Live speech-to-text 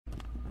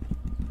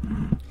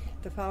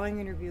The following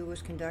interview was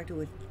conducted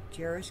with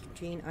Jeris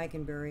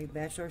Eikenberry,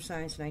 Bachelor of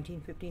Science,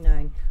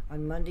 1959,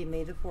 on Monday,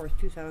 May the 4th,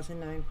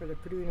 2009, for the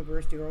Purdue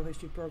University Oral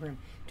History Program.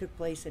 It took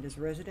place at his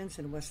residence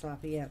in West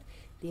Lafayette.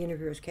 The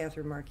interviewer is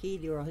Katherine Markee,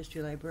 the Oral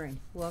History Librarian.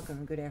 Welcome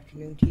and good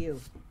afternoon to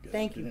you.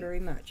 Thank you very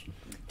much.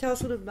 Tell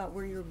us a little about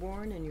where you were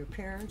born and your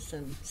parents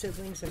and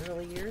siblings in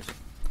early years.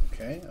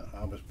 Okay,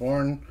 I was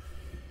born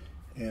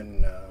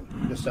in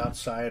just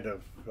outside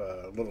of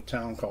a little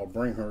town called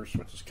Bringhurst,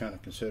 which is kind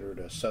of considered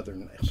a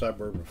southern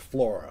suburb of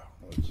Flora.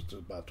 It's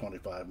about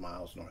 25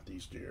 miles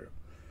northeast here.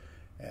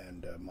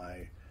 And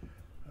my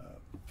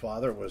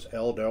father was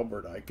L.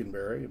 Delbert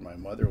Eikenberry, and my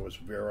mother was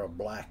Vera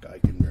Black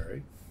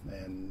Eikenberry.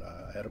 And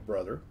I had a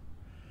brother.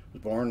 I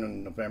was born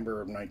in November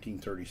of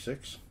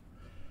 1936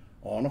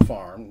 on a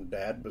farm.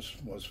 Dad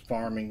was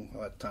farming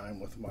at that time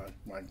with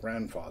my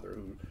grandfather,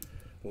 who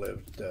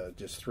lived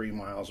just 3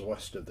 miles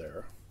west of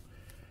there.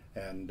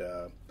 And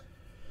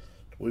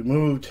we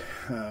moved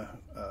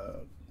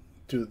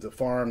to the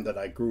farm that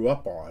I grew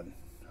up on,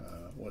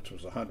 which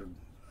was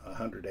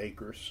 100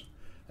 acres,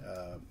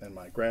 and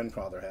my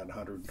grandfather had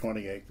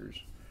 120 acres,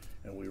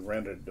 and we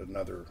rented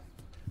another,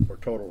 for a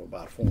total of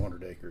about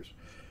 400 acres.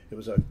 It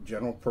was a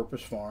general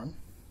purpose farm.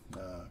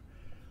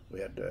 We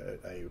had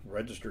a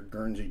registered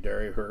Guernsey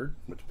dairy herd,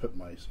 which put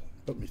me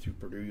through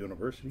Purdue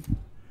University.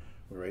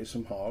 We raised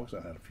some hogs.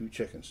 I had a few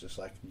chickens, just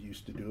like we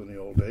used to do in the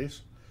old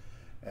days.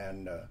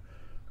 And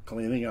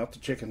cleaning out the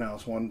chicken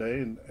house one day,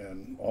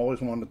 and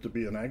always wanted to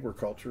be in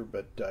agriculture,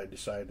 but I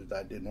decided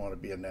I didn't want to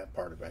be in that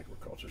part of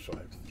agriculture, so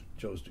I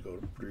chose to go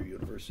to Purdue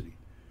University.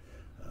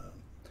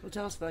 Well,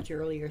 tell us about your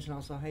early years and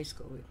also high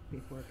school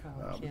before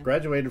college.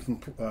 Graduated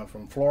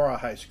from Flora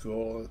High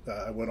School.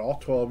 I went all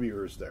 12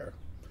 years there.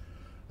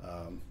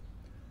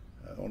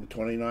 Only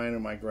 29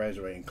 in my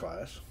graduating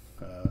class,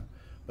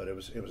 but it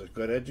was a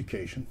good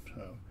education.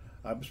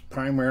 I was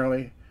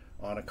primarily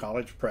on a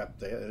college prep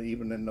day.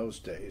 Even in those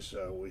days,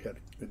 we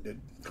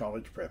did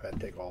college prep. I had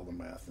to take all the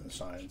math and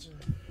science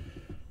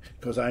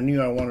because I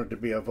knew I wanted to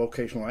be a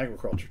vocational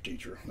agriculture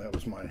teacher. That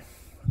was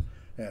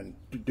and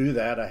to do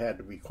that, I had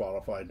to be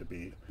qualified to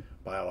be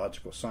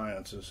biological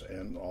sciences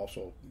and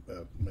also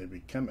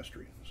maybe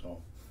chemistry.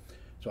 So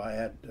I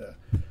had,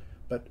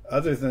 but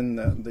other than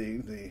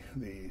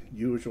the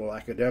usual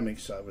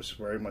academics, I was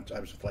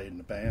played in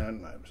the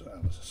band. I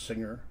was a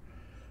singer.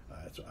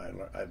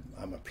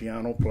 I'm a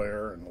piano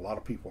player, and a lot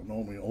of people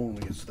know me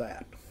only as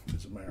that.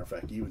 As a matter of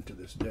fact, even to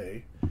this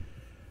day.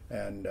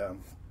 And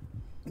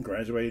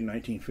graduated in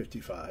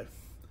 1955.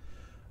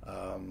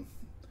 I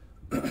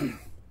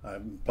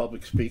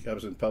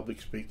was in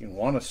public speaking,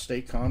 won a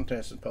state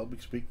contest in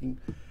public speaking,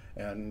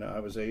 and I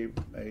was a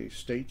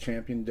state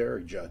champion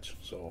dairy judge.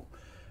 So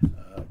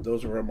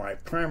those were my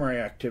primary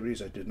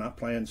activities. I did not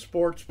play in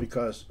sports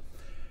because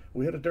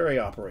we had a dairy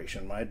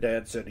operation. My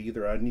dad said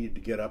either I needed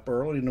to get up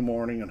early in the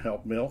morning and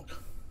help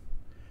milk,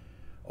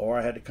 or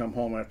I had to come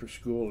home after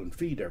school and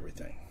feed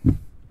everything.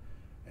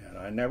 And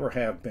I never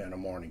have been a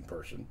morning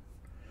person.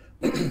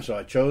 So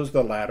I chose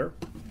the latter,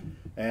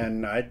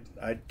 and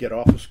I'd get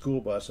off the school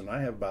bus, and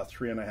I have about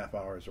 3.5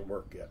 hours of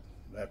work yet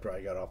after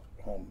I got off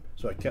home.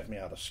 So it kept me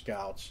out of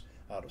scouts,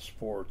 out of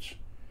sports,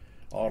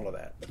 all of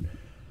that.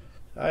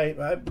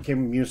 I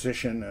became a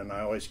musician, and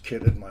I always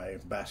kidded my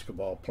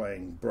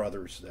basketball-playing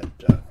brothers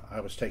that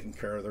I was taking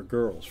care of their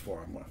girls for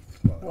them.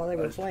 While they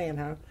were playing,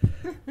 huh?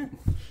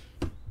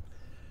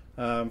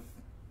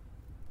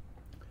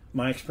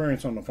 My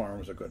experience on the farm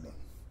was a good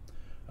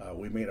one.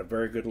 We made a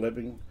very good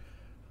living.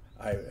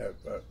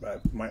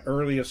 My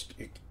earliest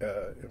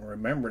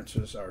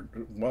remembrances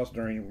was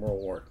during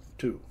World War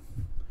II.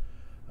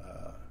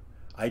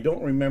 I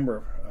don't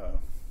remember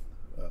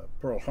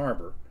Pearl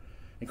Harbor.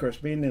 Of course,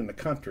 being in the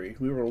country,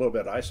 we were a little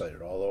bit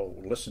isolated, although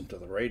we listened to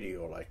the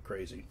radio like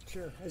crazy.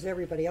 Sure, as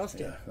everybody else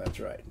did. Yeah, that's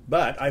right.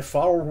 But I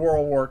followed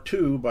World War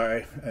II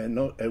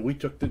we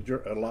took the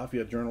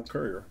Lafayette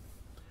Journal-Courier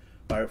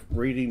by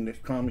reading the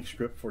comic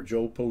strip for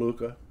Joe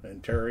Palooka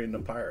and Terry and the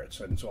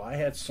Pirates. And so I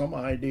had some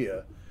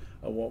idea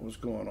of what was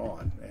going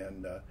on,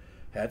 and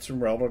had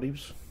some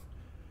relatives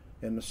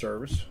in the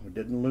service. We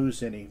didn't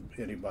lose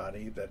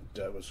anybody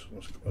that was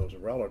a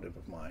relative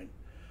of mine.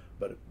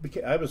 But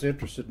I was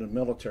interested in the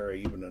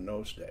military even in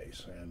those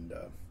days, and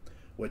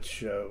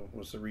which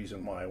was the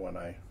reason why when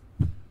I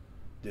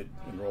did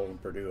enroll in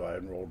Purdue, I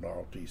enrolled in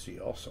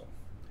ROTC also.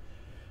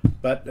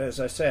 But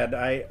as I said,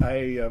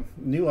 I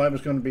knew I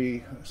was going to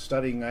be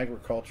studying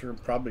agriculture,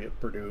 probably at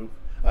Purdue.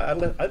 I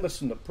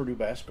listened to Purdue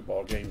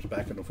basketball games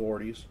back in the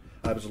 40s.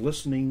 I was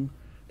listening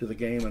to the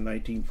game in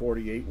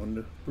 1948 when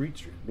the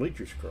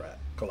bleachers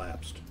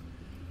collapsed.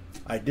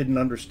 I didn't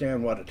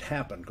understand what had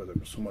happened because there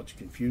was so much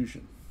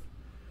confusion.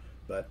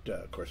 But,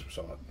 of course, we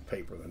saw it in the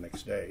paper the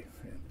next day.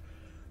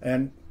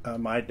 And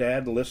my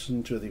dad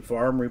listened to the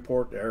Farm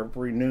Report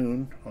every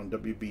noon on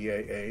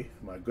WBAA.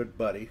 My good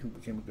buddy, who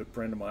became a good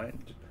friend of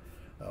mine,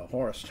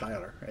 Ace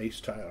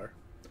Tyler,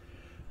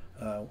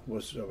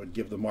 would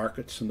give the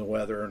markets and the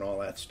weather and all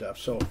that stuff.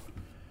 So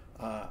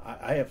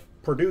I have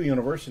Purdue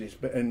University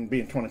and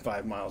being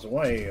 25 miles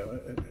away,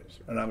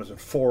 and I was in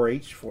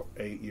 4-H for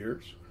 8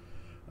 years,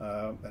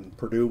 and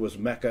Purdue was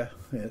Mecca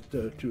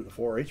to the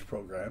 4-H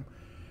program,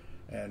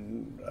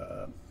 and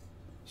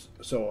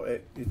so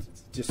it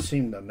just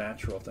seemed a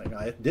natural thing.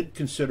 I did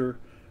consider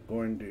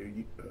going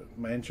to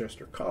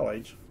Manchester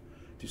College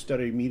to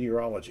study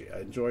meteorology.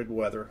 I enjoyed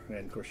weather,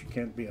 and of course you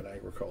can't be in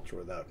agriculture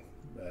without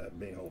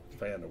being a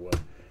fan of weather.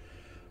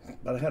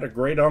 But I had a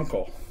great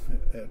uncle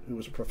who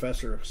was a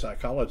professor of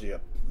psychology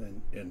up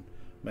in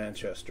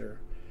Manchester,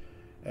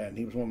 and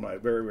he was one of my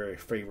very, very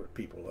favorite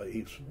people.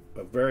 He was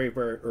a very,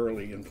 very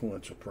early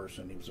influential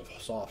person. He was a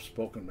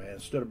soft-spoken man,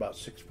 stood about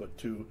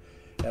 6'2",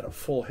 had a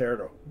full head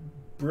of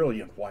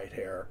brilliant white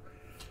hair,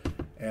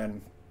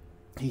 and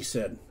he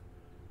said,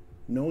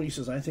 "No," he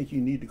says, "I think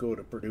you need to go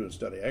to Purdue and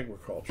study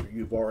agriculture.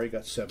 You've already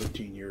got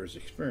 17 years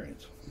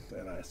experience."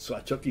 And so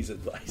I took his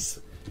advice.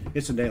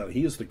 Incidentally,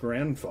 he is the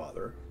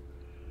grandfather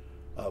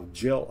of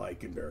Jeris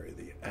Eikenberry,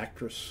 the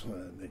actress,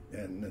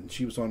 and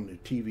she was on the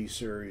TV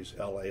series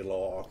L.A.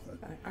 Law.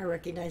 I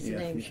recognize the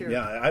name, sure.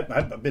 Yeah,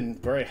 I've been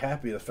very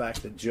happy the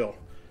fact that Jill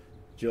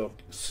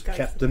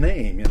kept the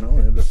name, you know.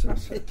 It was,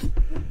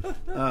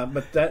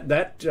 but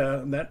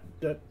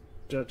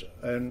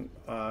and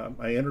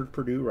I entered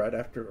Purdue right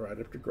after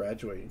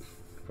graduating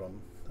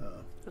from.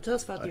 Well, tell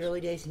us about the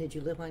early days. And did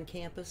you live on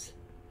campus?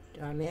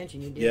 I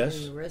imagine you did.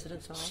 Yes. In the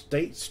residence hall.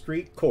 State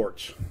Street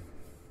Courts.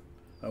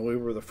 We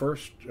were the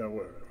first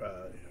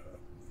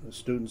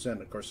students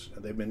in. Of course,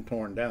 they've been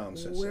torn down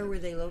since. Where were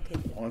they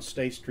located? On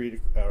State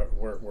Street,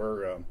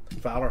 where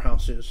Fowler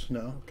House is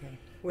now. Okay.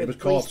 It was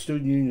called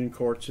Student Union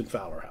Courts in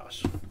Fowler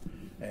House,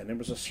 and it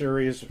was a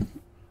series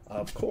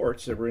of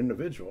courts that were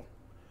individual.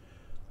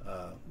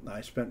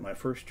 I spent my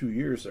first 2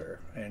 years there,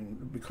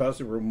 and because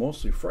they were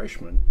mostly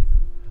freshmen,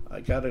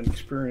 I got a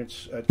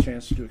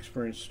chance to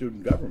experience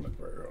student government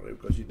very early,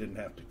 because you didn't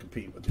have to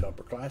compete with the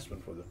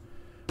upperclassmen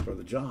for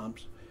the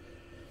jobs.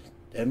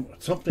 And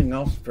something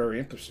else very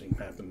interesting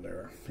happened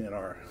there in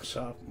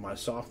my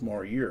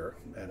sophomore year,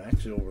 and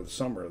actually over the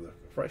summer of the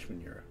freshman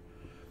year.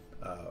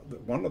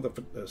 One of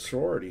the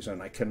sororities,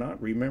 and I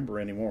cannot remember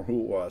anymore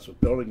who it was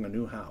building a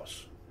new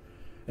house.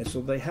 And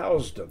so they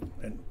housed them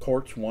in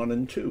courts 1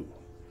 and 2.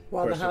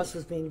 While the house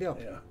was being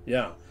built.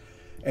 Yeah.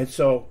 And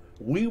so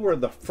we were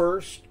the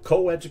first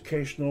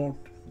co-educational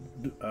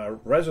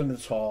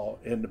residence hall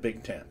in the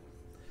Big Ten.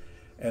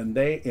 And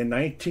in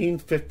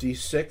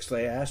 1956,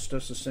 they asked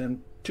us to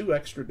send 2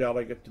 extra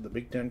delegates to the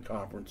Big Ten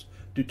Conference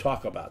to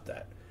talk about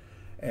that.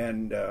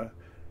 And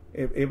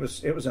it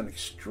was an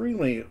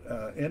extremely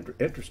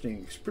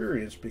interesting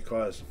experience,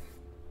 because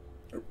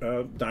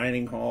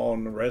dining hall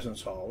and the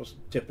residence hall was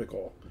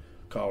typical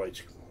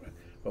college.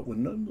 But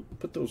when they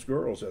put those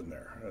girls in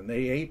there, and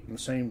they ate in the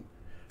same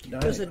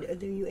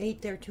dining. You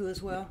ate there too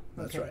as well?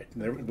 That's right.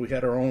 We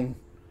had our own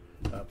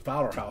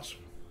Fowler House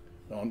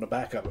on the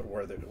back of it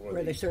where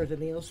they served the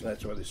meals.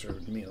 That's where they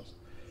served the meals.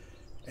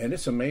 And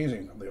it's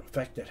amazing the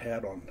effect it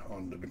had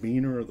on the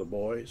demeanor of the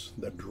boys,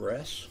 the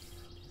dress,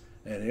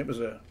 and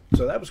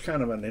so that was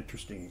kind of an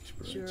interesting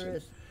experience. Sure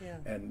is, yeah.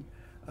 And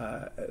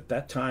at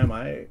that time,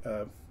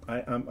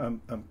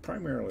 I'm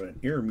primarily an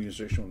ear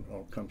musician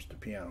when it comes to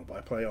piano. I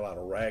play a lot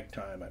of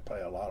ragtime. I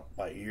play a lot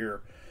by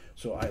ear,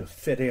 so I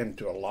fit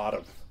into a lot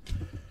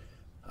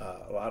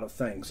of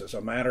things. As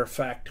a matter of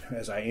fact,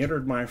 as I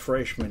entered my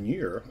freshman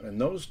year, in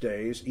those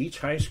days, each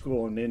high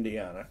school in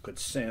Indiana could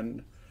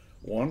send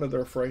one of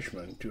their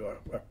freshmen to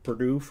a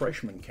Purdue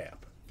freshman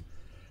camp.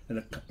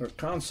 And the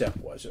concept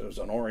was, it was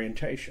an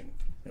orientation.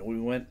 And we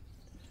went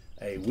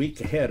a week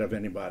ahead of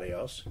anybody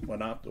else,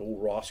 went out to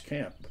old Ross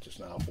Camp, which is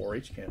now a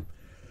 4-H camp.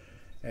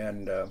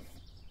 And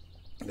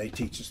they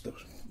teach us the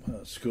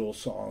school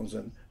songs,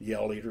 and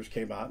yell leaders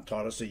came out and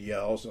taught us the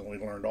yells, and we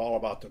learned all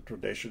about the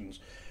traditions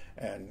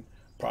and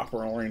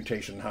proper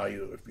orientation, how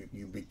you'd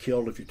be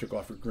killed if you took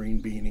off your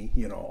green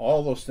beanie,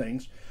 all those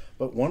things.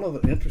 But one of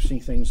the interesting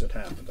things that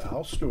happened,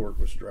 Al Stewart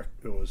was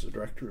the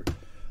director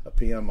of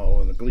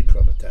PMO in the Glee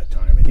Club at that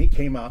time, and he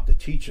came out to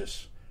teach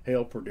us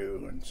Hail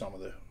Purdue and some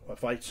of the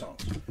fight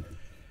songs.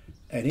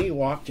 And he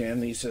walked in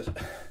and he said,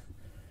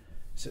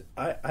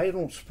 I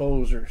don't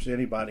suppose there's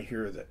anybody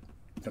here that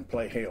can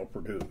play Hail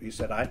Purdue. He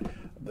said,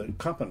 the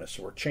accompanists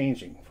were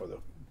changing for the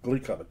Glee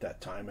Club at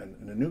that time,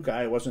 and the new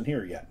guy wasn't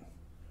here yet.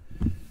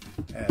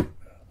 And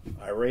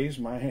I raised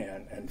my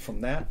hand, and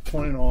from that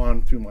point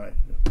on, through my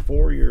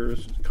 4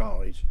 years in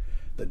college,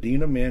 the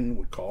Dean of Men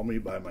would call me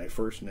by my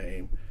first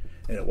name,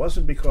 and it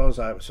wasn't because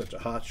I was such a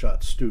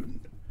hotshot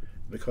student,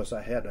 because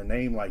I had a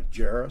name like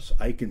Jeris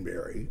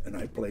Eikenberry, and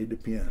I played the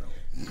piano.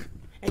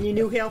 And you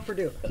knew Hail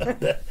Purdue.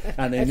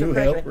 And I knew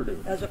Hail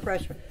Purdue. As a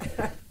freshman.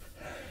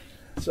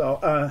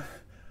 So,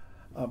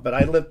 but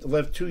I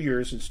lived 2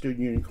 years in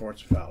Student Union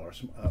Courts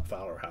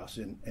Fowler House,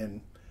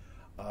 and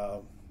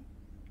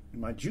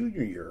my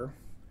junior year.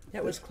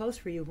 That was close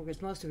for you,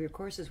 because most of your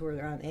courses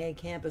were on ag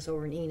campus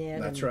over in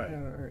Enid. That's right.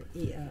 Or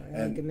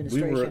and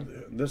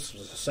administration. This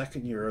was the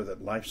second year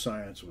that life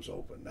science was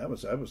open. That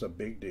was a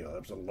big deal. That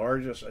was the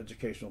largest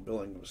educational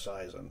building of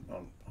size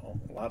on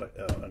a lot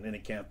of on any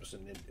campus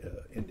in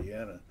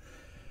Indiana,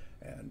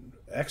 and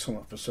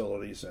excellent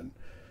facilities, and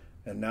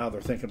now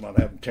they're thinking about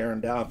having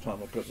tearing down some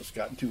because it's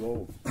gotten too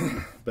old.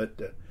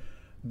 But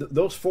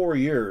those 4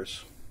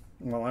 years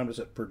while I was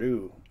at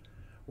Purdue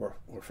were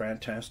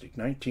fantastic.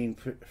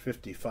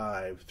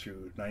 1955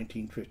 through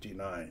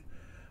 1959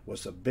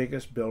 was the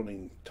biggest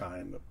building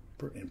time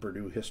in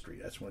Purdue history.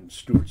 That's when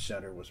Stewart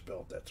Center was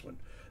built. That's when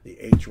the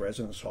H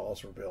residence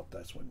halls were built.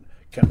 That's when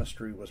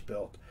chemistry was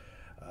built.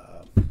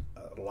 A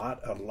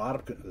lot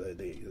of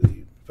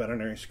the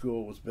veterinary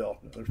school was built.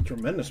 There's a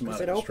tremendous amount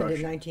of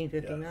construction. It opened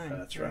in 1959. Yeah,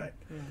 that's right.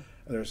 Yeah.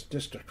 There's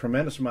just a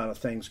tremendous amount of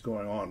things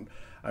going on.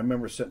 I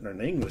remember sitting in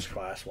an English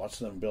class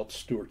watching them build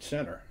Stewart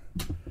Center.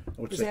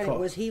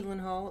 Was Healan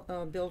Hall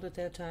built at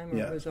that time, or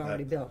yeah, was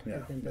already built? Yeah,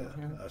 built,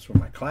 huh? That's where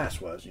my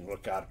class was. You can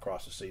look out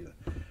across the sea.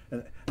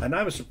 And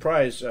I was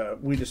surprised.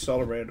 We just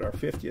celebrated our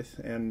 50th,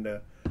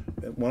 and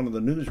one of the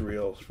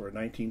newsreels for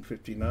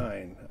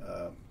 1959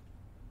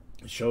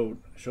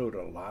 showed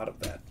a lot of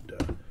that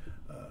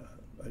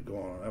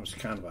going on. That was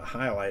kind of a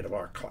highlight of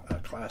our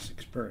class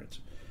experience.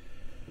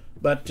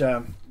 But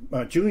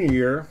my junior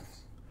year,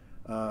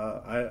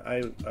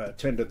 I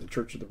attended the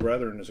Church of the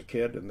Brethren as a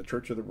kid, and the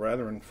Church of the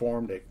Brethren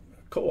formed a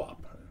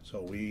co-op.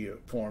 So we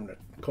formed a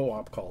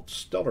co-op called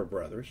Stellar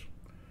Brothers,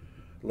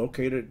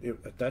 located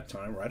at that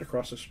time right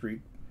across the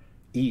street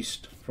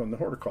east from the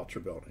horticulture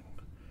building.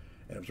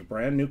 And it was a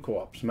brand new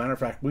co-op. As a matter of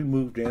fact, we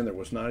moved in, there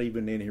was not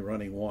even any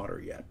running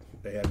water yet.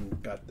 They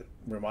hadn't got the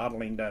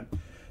remodeling done.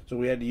 So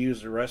we had to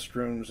use the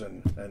restrooms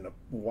and the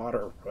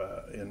water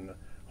in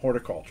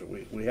horticulture.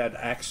 We had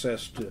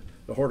access to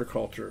the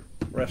horticulture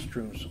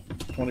restrooms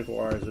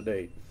 24 hours a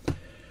day.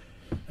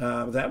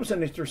 That was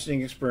an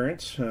interesting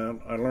experience.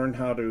 I learned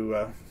how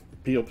to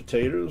peel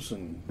potatoes,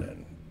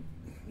 and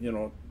you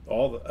know,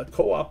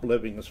 co-op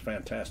living was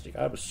fantastic.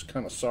 I was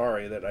kind of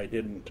sorry that I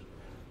didn't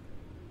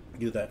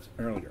do that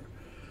earlier.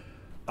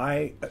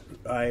 I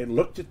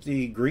looked at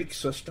the Greek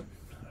system.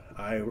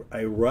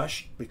 I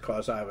rushed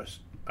because I was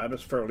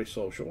fairly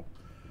social,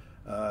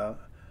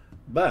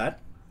 but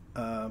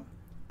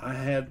I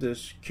had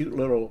this cute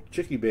little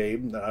chickie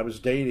babe that I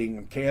was dating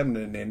in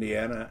Camden,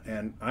 Indiana,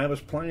 and I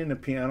was playing the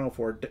piano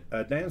for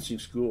a dancing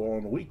school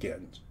on the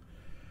weekends.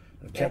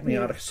 It kept me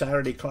out of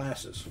Saturday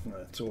classes.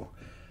 So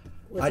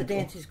was the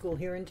dancing school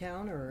here in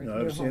town, or no?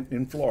 It was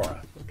in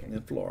Flora. Okay.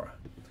 In Flora,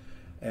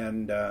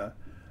 and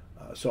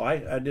so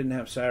I didn't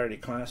have Saturday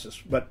classes.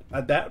 But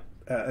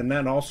and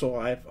then also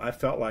I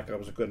felt like I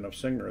was a good enough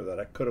singer that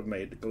I could have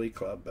made the Glee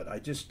Club, but I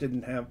just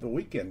didn't have the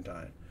weekend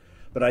time.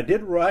 But I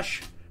did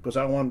rush because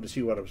I wanted to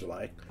see what it was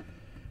like,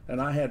 and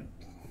I had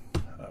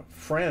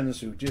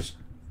friends who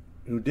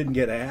didn't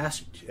get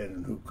asked,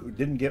 and who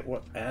didn't get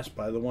asked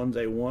by the ones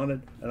they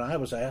wanted, and I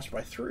was asked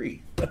by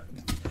 3.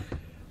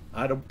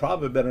 I'd have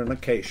probably been an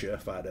acacia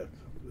if I'd have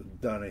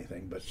done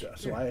anything, but so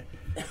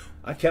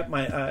I kept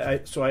my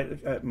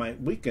my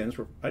weekends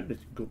were I'd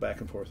go back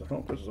and forth at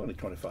home because it was only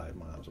 25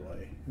 miles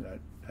away.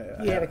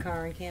 You had a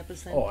car on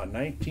campus then? Oh, a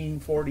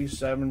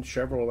 1947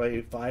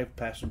 Chevrolet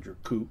 5-passenger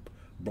coupe,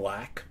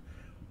 black,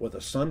 with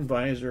a sun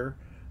visor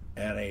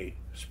and a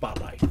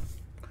spotlight.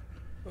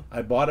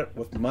 I bought it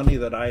with money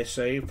that I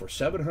saved for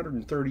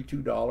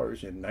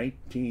 $732 in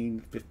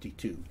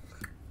 1952.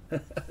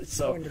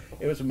 So wonderful.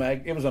 It was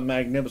a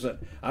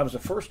magnificent. I was the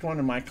first one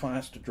in my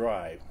class to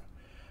drive.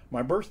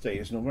 My birthday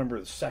is November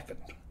the 2nd,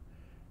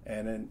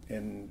 and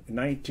in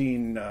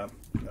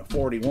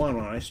 1941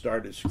 when I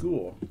started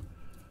school,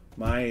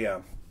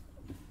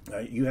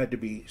 you had to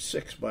be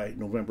 6 by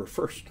November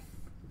 1st.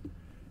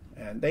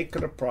 And they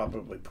could have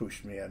probably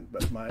pushed me in,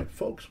 but my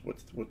folks,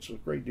 with a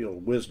great deal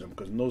of wisdom,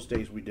 because in those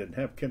days we didn't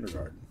have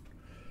kindergarten,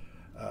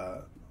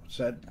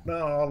 said,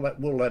 "No,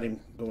 we'll let him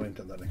go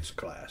into the next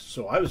class."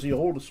 So I was the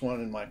oldest one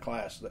in my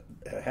class that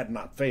had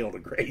not failed a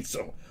grade.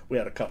 So we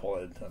had a couple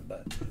that had done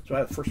that. So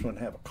I was the first one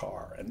to have a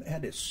car, and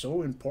that is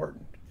so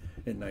important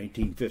in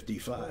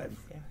 1955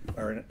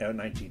 or in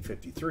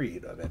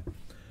 1953.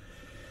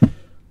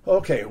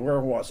 Okay,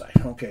 where was I?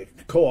 Okay,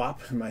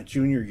 co-op in my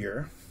junior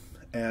year.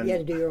 And you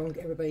had to do your own.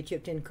 Everybody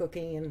chipped in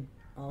cooking and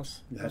all.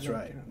 That's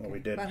right. Okay. Well, we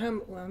did. But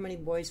how many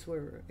boys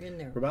were in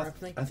there?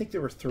 I think there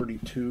were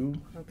 32.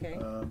 Okay.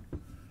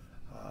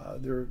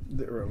 There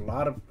were a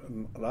lot of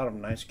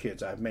nice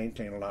kids. I've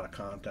maintained a lot of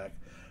contact.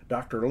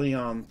 Dr.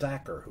 Leon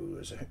Thacker, who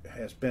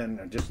has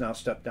been just now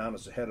stepped down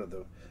as the head of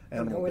the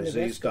Animal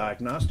Disease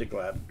Diagnostic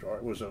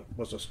Laboratory, was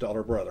a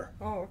stellar brother.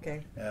 Oh,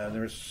 okay. And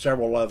there's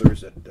several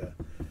others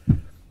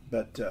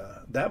but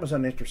that was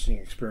an interesting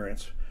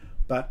experience.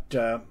 But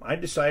I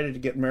decided to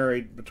get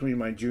married between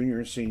my junior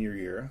and senior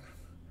year,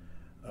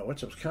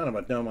 which was kind of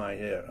a dumb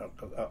idea.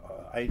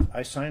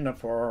 I signed up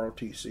for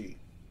ROTC.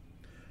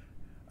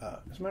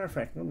 As a matter of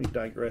fact, let me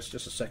digress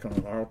just a second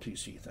on the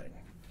ROTC thing.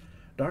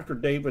 Dr.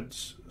 David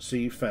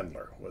C.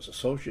 Fendler was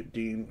Associate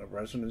Dean of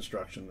Resident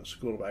Instruction in the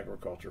School of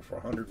Agriculture for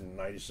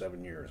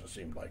 197 years, it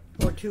seemed like.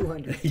 Or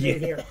 200. Yeah.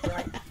 Here,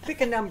 right?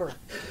 Pick a number.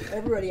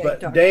 Everybody.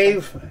 But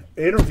Dave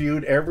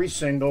interviewed every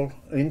single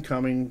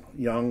incoming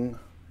young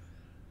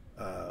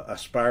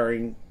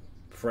aspiring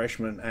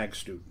freshman ag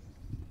student.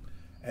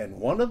 And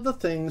one of the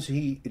things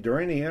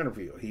during the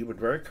interview, he would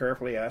very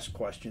carefully ask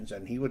questions,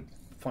 and he would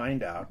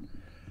find out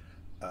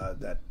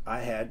that I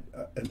had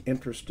an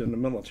interest in the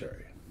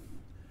military.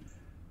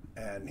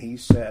 And he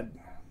said,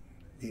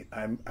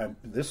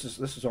 this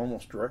is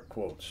almost direct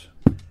quotes.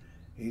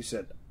 He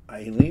said,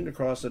 he leaned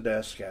across the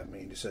desk at me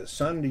and he said,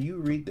 "Son, do you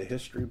read the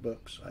history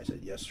books?" I said,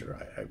 "Yes, sir.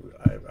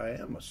 I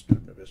am a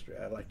student of history.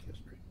 I like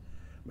history.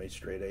 Made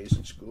straight A's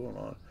in school and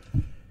all."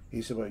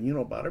 He said, "Well, you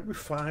know, about every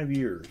 5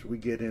 years we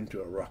get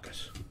into a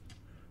ruckus.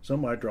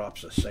 Somebody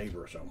drops a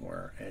saber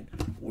somewhere and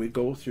we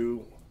go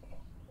through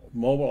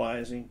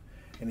mobilizing."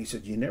 And he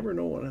said, "You never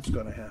know when it's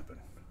going to happen."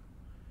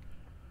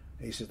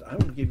 And he said, "I'm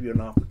going to give you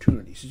an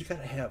opportunity." He said, "You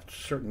got to have a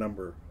certain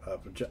number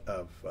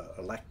of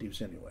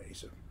electives anyway." He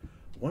said,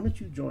 "Why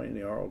don't you join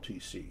the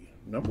ROTC?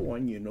 Number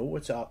one, you know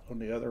what's out on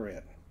the other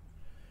end.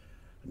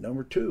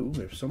 Number two,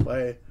 if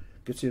somebody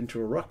gets into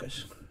a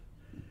ruckus,"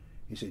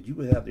 he said, "you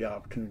would have the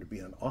opportunity to be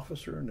an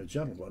officer and a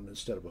gentleman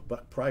instead of a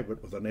buck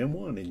private with an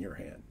M1 in your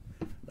hand."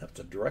 That's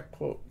a direct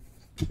quote.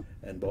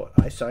 And boy,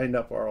 I signed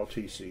up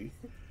ROTC,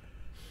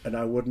 and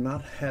I would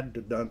not had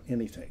to done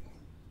anything.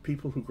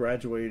 People who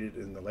graduated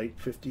in the late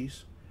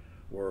 50s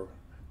were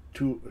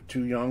too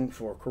young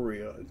for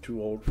Korea and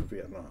too old for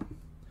Vietnam.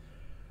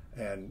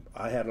 And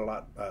I had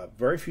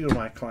very few of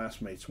my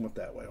classmates went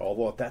that way.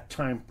 Although at that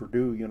time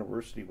Purdue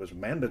University was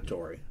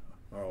mandatory,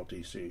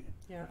 ROTC.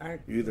 Yeah,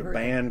 you either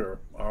banned or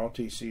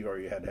ROTC or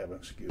you had to have an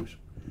excuse.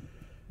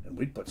 And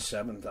we'd put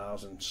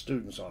 7,000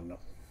 students on the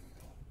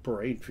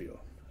parade field.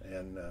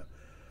 And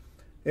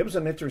it was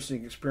an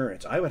interesting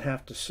experience. I would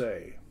have to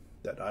say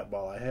that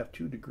while I have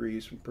 2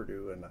 degrees from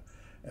Purdue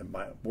and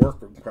my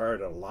work required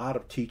a lot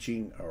of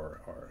teaching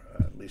or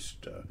at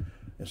least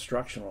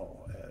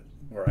instructional,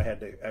 where I had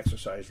to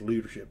exercise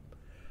leadership.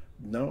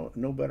 No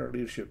better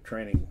leadership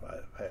training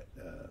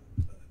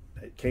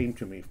it came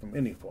to me from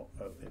any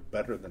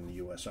better than the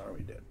U.S.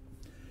 Army did.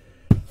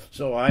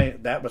 So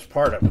that was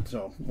part of it.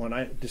 So when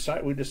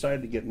we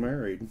decided to get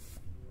married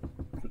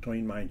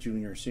between my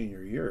junior and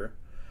senior year,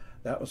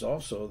 that was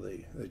also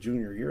the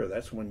junior year.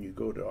 That's when you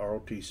go to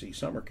ROTC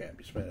summer camp.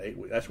 You spend 8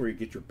 weeks. That's where you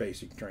get your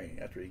basic training.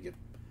 That's where you get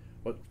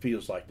what it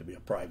feels like to be a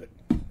private.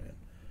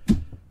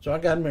 So I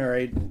got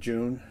married in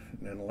June,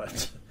 and then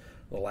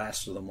the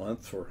last of the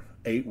month for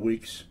 8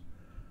 weeks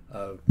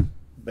of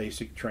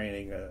basic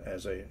training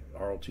as a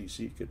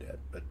ROTC cadet.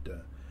 But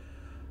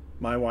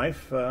my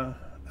wife,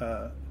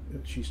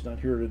 she's not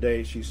here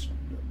today. She's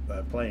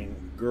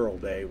playing Girl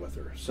Day with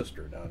her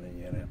sister down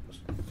in Indianapolis.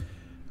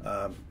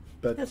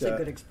 But that's a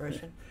good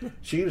expression.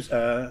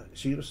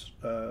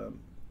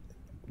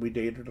 We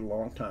dated a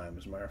long time.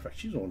 As a matter of fact,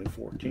 she was only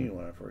 14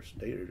 when I first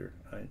dated her.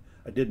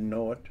 I didn't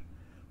know it,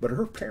 but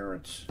her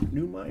parents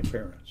knew my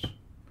parents.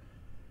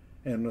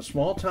 And in a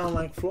small town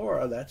like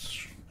Flora,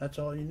 that's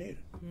all you needed.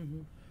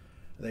 Mm-hmm.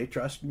 They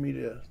trusted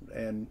me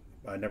and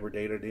I never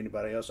dated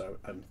anybody else.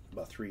 I'm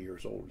about 3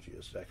 years old. She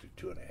is actually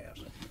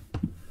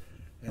 2.5.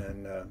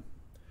 And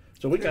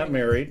so we got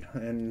married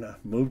and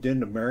moved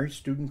into married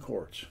student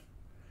courts.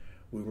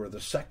 We were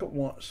the second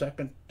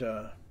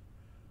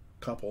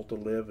couple to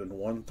live in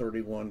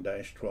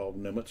 131-12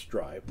 Nimitz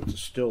Drive, which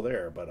is still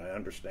there, but I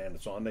understand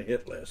it's on the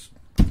hit list.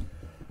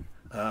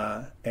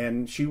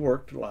 And she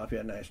worked at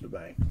Lafayette National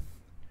Bank.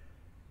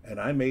 And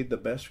I made the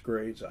best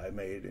grades I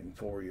made in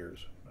 4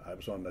 years. I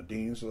was on the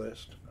dean's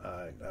list.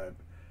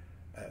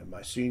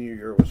 My senior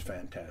year was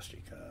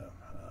fantastic.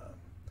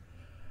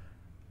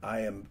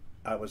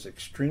 I was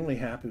extremely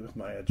happy with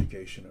my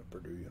education at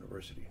Purdue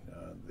University.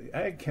 The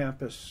Ag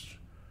campus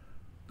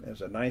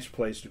is a nice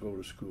place to go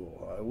to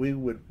school. We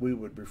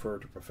would refer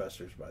to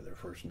professors by their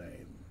first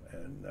name,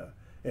 and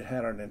it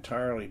had an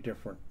entirely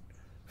different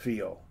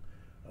feel.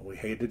 We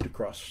hated to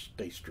cross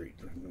State Street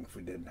if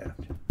we didn't have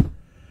to.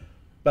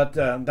 But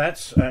then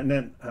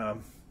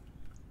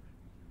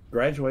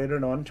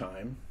graduated on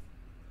time.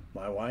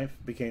 My wife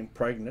became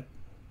pregnant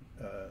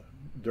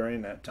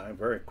during that time,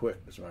 very quick,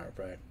 as a matter of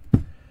fact.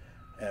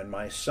 And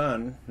my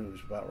son,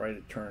 who's about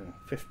ready to turn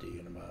 50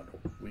 in about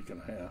a week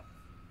and a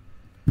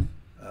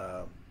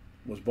half,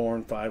 was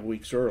born 5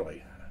 weeks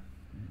early.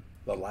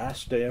 The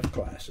last day of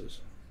classes,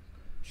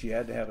 she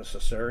had to have a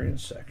cesarean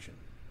section.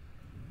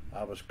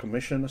 I was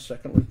commissioned a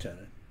second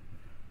lieutenant.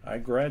 I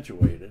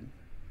graduated.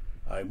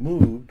 I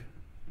moved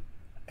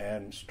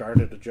and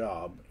started a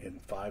job in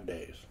 5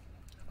 days.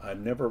 I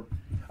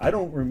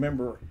don't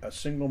remember a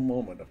single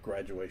moment of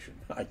graduation.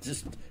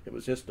 It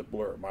was just a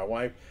blur. My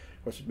wife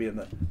was to be in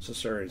the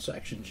cesarean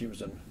section. She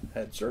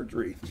had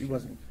surgery. She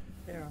wasn't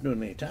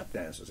doing any tap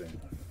dances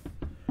anymore.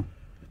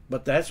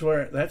 But that's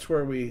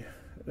where we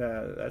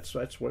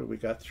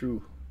got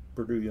through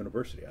Purdue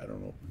University. I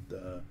don't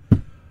know.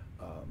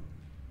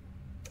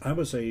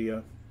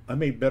 I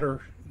made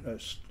better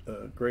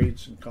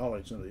grades in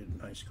college than I did in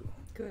high school.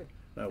 Good.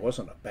 I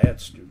wasn't a bad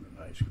student in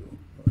high school,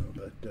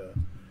 but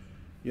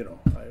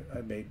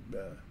I made.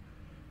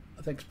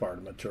 I think it's part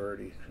of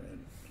maturity,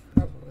 and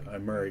probably. I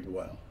married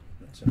well.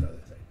 That's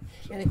another thing.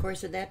 So. And of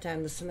course, at that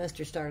time, the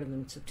semester started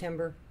in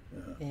September.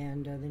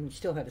 And then you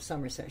still had a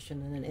summer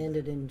session, and then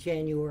ended in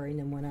January, and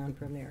then went on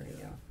from there.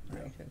 Yeah.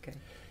 Right. Okay.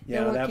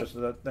 Yeah, that was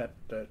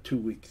that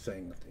 2-week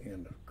thing at the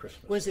end of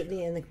Christmas. Was it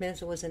the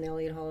commencement was in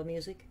Elliott Hall of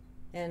Music,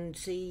 and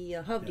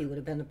Hovde would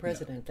have been the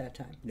president at that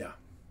time. Yeah.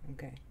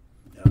 Okay.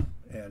 Yeah,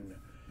 and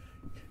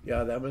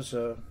that was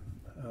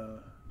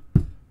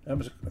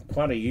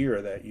quite a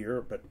year that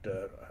year. But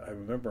I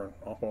remember an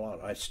awful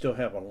lot. I still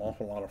have an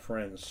awful lot of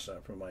friends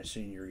from my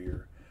senior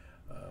year.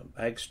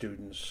 Ag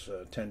students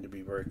tend to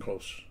be very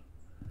close.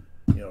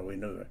 We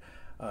knew.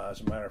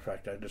 As a matter of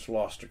fact, I just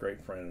lost a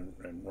great friend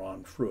in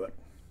Ron Fruitt.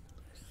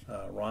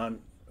 Ron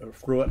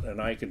Fruitt and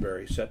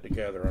Eikenberry sat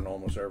together in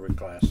almost every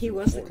class. He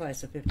was the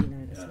class of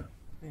 '59.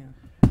 Yeah.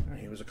 Right.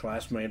 He was a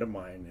classmate of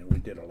mine, and we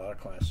did a lot of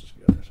classes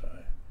together. So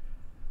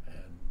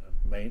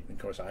of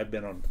course, I've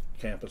been on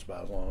campus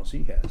about as long as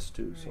he has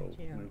too. Right, so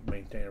we've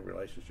maintained a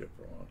relationship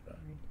for a long time.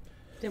 Right.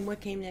 Then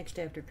what came next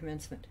after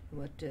commencement?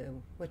 What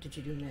did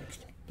you do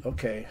next?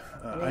 Okay.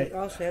 I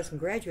also had some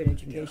graduate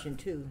education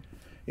too.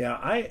 Yeah,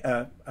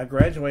 I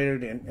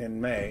graduated in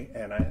May,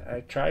 and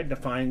I tried to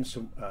find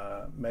some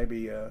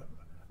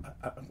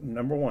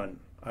number one,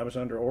 I was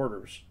under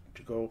orders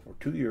to go for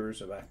 2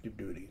 years of active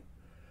duty,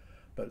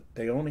 but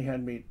they only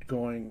had me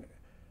going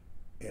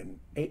in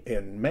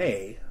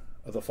May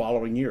of the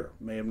following year,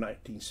 May of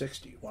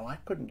 1960. Well, I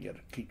couldn't get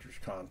a teacher's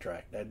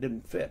contract. That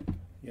didn't fit,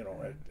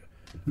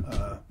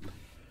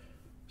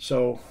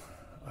 So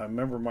I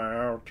remember my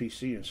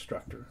ROTC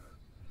instructor.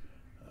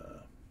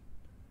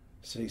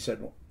 So he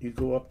said, well, you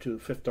go up to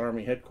 5th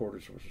Army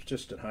headquarters, which was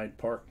just in Hyde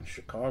Park in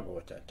Chicago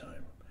at that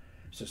time.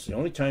 He says, the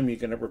only time you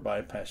can ever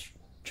bypass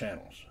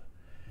channels.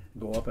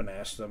 Go up and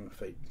ask them if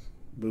they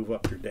move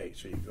up your date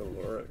so you go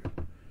earlier.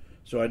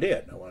 So I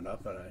did. I went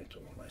up and I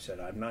told them, I said,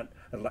 I'm not,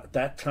 at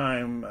that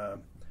time,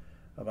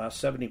 about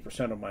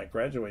 70% of my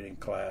graduating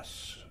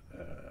class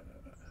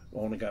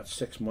only got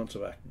 6 months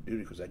of active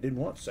duty because I didn't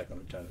want second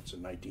lieutenants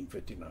in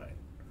 1959.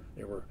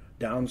 They were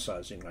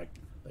downsizing like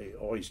they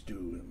always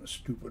do in a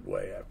stupid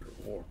way after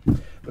the war.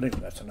 But anyway,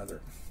 that's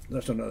another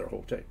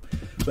whole tape.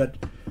 But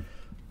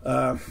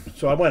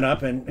so I went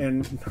up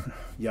and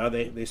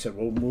they said,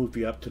 we'll move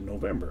you up to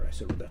November. I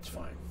said, well, that's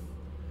fine.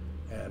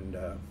 And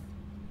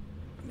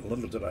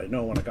little did I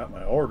know when I got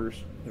my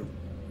orders in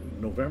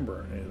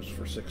November, and it was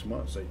for 6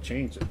 months. They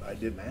changed it. I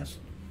didn't ask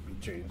it to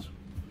be changed,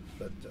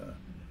 but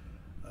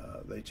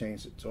they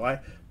changed it. So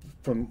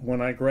from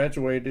when I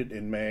graduated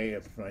in May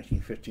of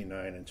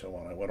 1959 until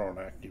when I went on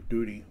active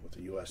duty with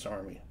the U.S.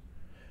 Army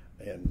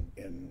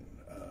in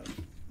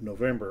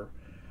November,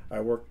 I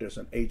worked as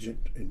an agent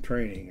in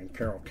training in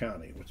Carroll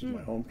County, which is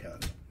my home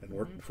county, and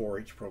worked in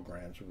 4-H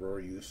programs with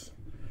rural youth.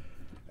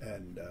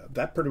 And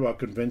that pretty well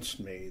convinced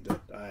me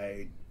that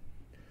I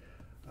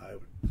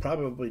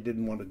probably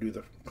didn't want to do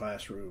the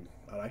classroom.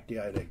 I liked the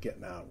idea of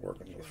getting out,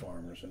 working with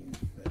farmers and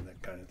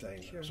that kind of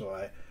thing. Sure.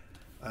 So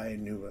I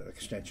knew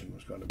extension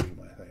was going to be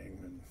my thing.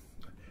 And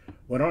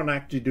went on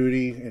active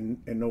duty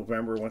in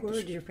November. Where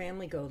did your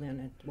family go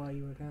then while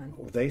you were gone?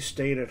 They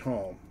stayed at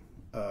home.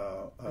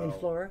 In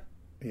Florida?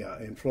 Yeah,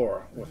 in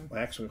Florida.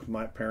 Actually with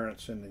my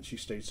parents, and then she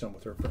stayed some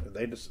with her.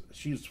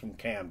 She's from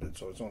Camden,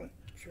 so it's only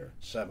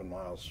 7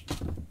 miles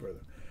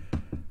further.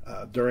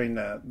 During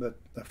the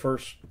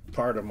first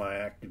part of my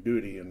active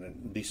duty, and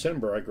in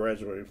December, I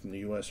graduated from the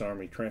U.S.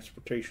 Army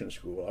Transportation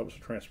School. I was a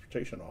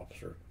transportation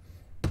officer,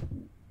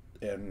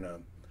 and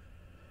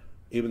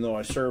even though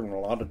I served in a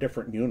lot of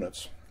different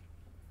units,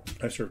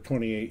 I served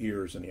 28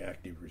 years in the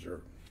active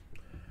reserve.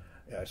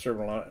 I served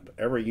a lot.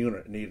 Every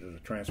unit needed a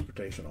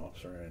transportation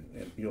officer,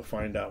 and you'll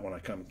find out when I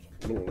come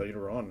a little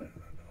later on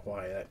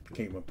why that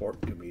became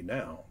important to me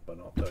now. But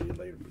I'll tell you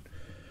later.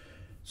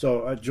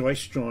 So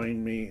Joyce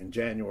joined me in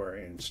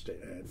January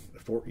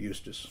at Fort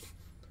Eustis,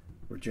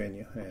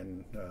 Virginia,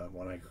 and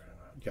when I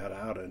got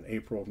out in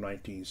April of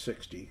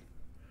 1960,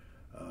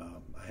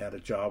 I had a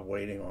job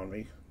waiting on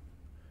me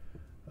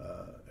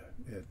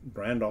at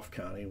Randolph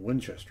County,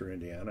 Winchester,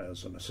 Indiana,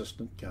 as an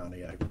assistant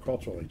county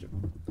agricultural agent.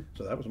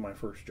 So that was my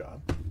first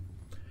job.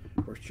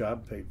 First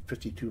job paid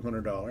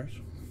 $5,200,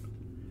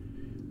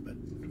 but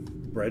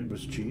bread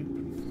was cheap,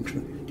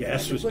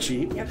 gas was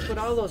cheap. You have to put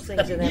all those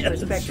things in that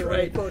perspective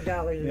when you quote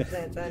dollars and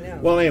cents. I know.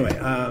 Well,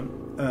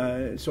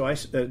 anyway, so I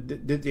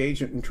did the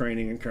agent in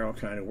training in Carroll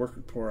County,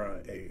 working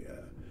for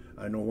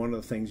I know one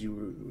of the things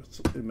you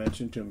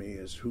mentioned to me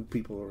is who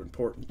people are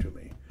important to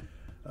me.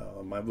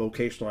 My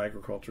vocational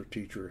agriculture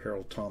teacher,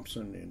 Harold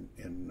Thompson,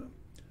 in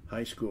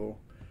high school,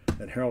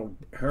 and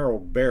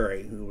Harold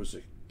Berry, who was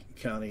a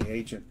county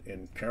agent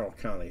in Carroll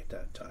County at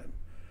that time.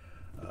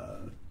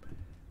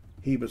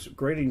 He was a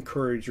great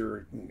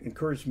encourager,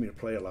 encouraged me to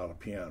play a lot of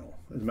piano.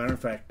 As a matter of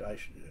fact, I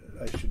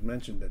should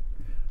mention that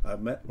I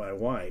met my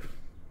wife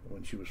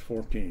when she was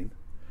 14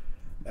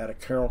 at a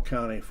Carroll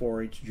County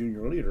 4-H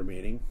junior leader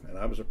meeting, and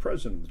I was a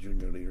president of the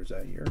junior leaders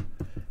that year,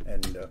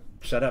 and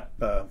set up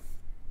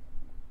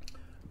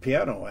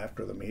piano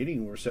after the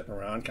meeting. We were sitting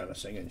around kind of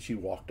singing, and she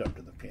walked up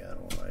to the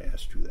piano, and I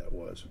asked who that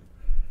was. And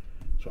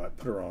so I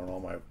put her on all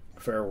my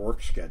fair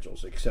work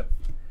schedules, except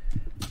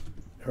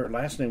her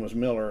last name was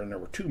Miller, and there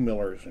were two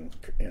Millers in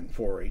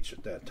 4-H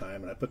at that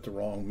time, and I put the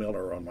wrong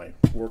Miller on my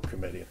work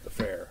committee at the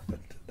fair. But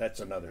that's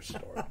another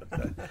story.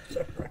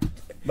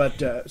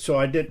 So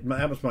I did.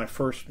 That was my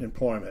first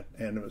employment,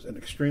 and it was an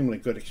extremely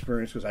good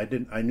experience because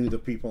I knew the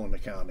people in the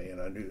county,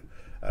 and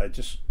I'd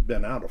just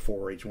been out of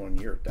 4-H 1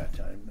 year at that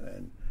time,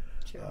 and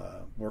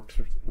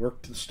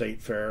worked the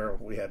state fair.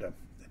 We had in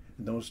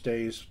those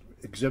days,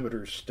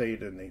 exhibitors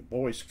stayed in the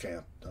boys'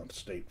 camp on the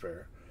state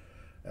fair,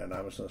 and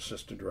I was an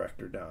assistant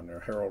director down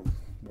there. Harold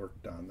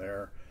worked down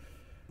there,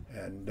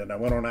 and then I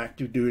went on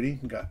active duty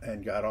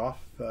and got off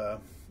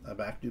of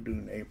active duty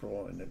in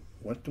April, and then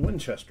went to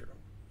Winchester,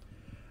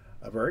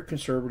 a very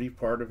conservative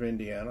part of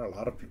Indiana. A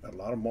lot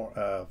of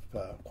more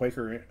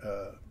Quaker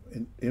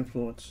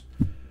influence.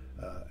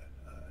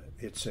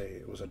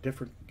 It was a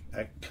different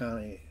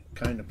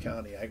kind of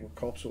county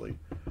agriculturally.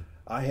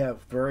 I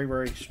have very,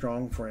 very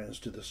strong friends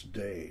to this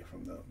day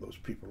from those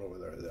people over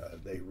there.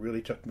 They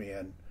really took me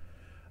in,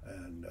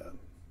 and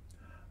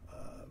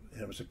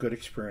it was a good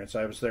experience.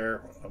 I was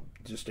there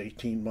just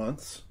 18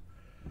 months.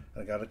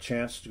 I got a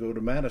chance to go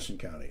to Madison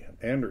County,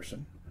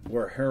 Anderson,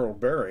 where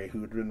Harold Berry,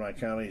 who had been my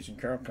counties in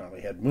Carroll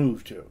County, had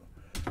moved to.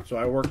 So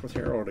I worked with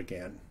Harold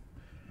again.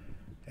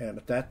 And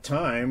at that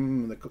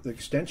time, the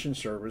Extension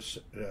Service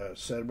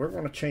said, we're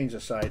going to change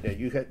this idea.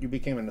 You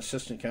became an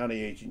assistant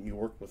county agent. You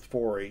worked with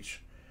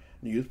 4-H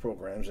youth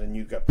programs, and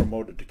you got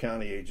promoted to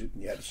county agent,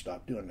 and you had to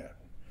stop doing that.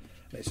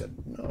 They said,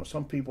 no,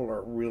 some people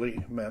are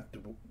really meant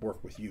to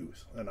work with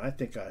youth. And I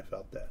think I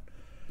felt that.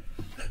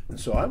 And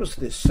so I was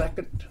the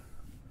second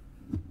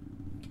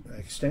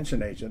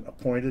extension agent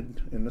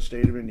appointed in the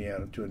state of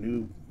Indiana to a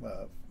new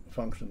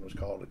function. It was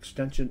called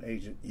Extension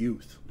Agent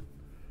Youth.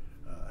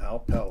 Al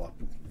Pell up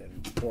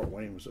in Fort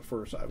Wayne was the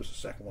first. I was the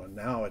second one.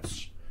 Now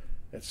it's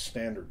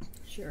standard.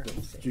 Sure.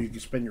 So you can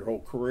spend your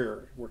whole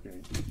career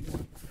working.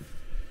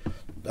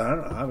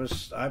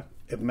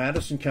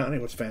 Madison County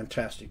was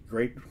fantastic.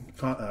 Great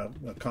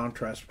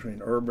contrast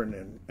between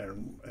urban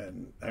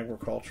and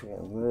agricultural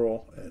and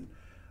rural, and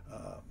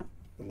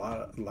a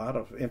lot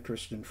of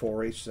interest in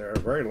 4-H there. A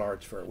very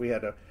large fair. We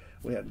had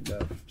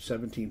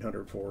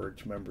 1,700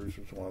 4-H members.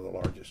 It was one of the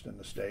largest in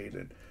the state,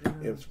 and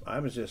I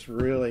was just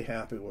really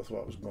happy with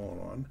what was going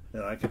on.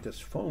 And I get this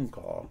phone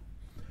call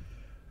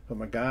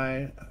from a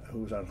guy who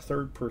was on a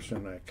third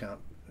person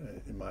account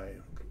in my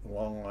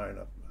long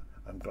lineup.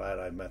 I'm glad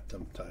I met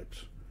them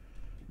types.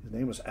 His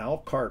name was Al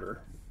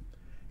Carter.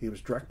 He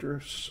was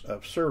director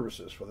of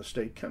services for the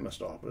state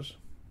chemist office.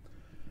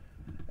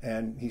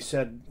 And he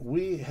said,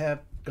 we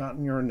have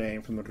gotten your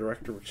name from the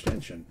director of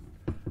extension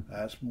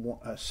as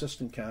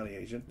assistant county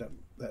agent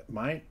that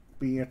might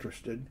be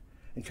interested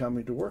in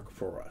coming to work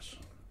for us.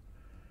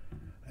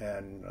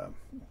 And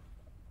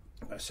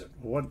I said,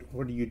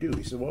 what do you do?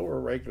 He said, well, we're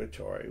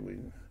regulatory.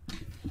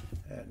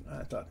 And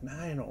I thought,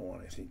 I don't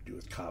want anything to do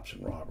with cops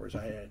and robbers.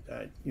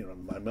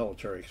 My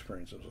military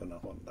experience was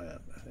enough on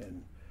that.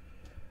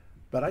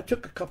 But I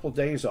took a couple of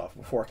days off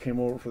before I came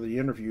over for the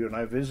interview, and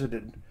I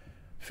visited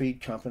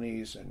feed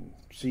companies and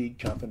seed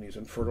companies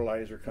and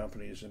fertilizer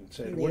companies and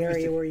said, in the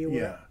area where you were?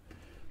 Yeah.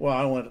 Well,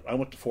 I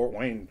went to Fort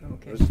Wayne.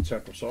 Okay. I was in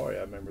Central Soy.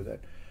 I remember that.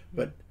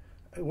 But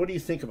what do you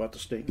think about the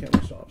state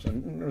chemist's office?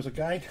 And there was a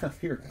guy down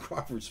here in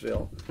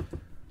Crawfordsville,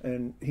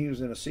 and he was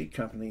in a seed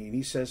company, and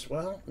he says,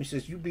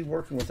 you'd be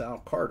working with Al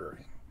Carter.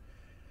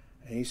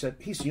 And he said,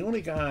 he's the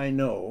only guy I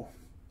know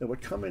that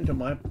would come into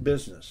my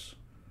business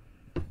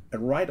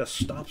and write a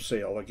stop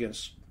sale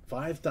against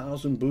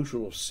 5,000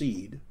 bushel of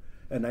seed,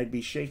 and I'd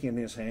be shaking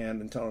his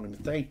hand and telling him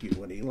thank you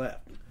when he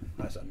left.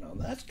 I said, no,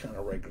 that's kind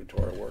of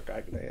regulatory work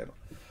I can handle.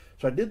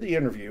 So I did the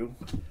interview,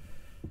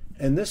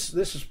 and this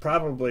is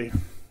probably,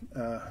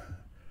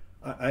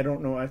 I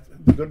don't know,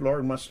 the good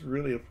Lord must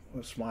really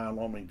smile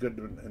on me good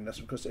in this,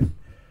 because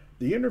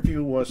the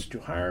interview was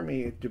to hire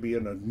me to be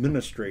an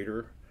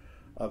administrator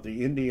of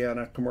the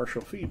Indiana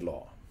commercial feed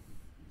law.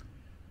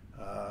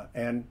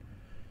 And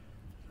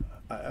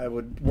I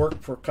would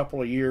work for a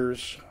couple of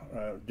years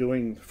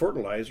doing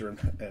fertilizer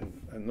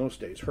and in those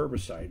days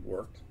herbicide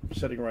work,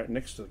 sitting right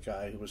next to the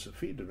guy who was the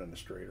feed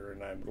administrator,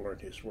 and I would learn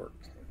his work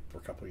for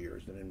a couple of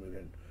years and then move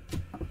in.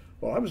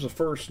 Well, I was the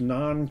first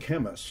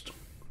non-chemist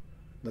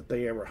that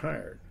they ever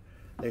hired.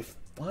 They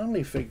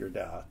finally figured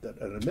out that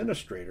an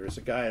administrator is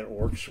a guy that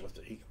works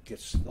he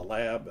gets the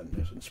lab and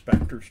his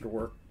inspectors to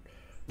work,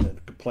 the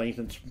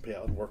complainants,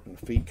 working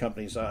the feed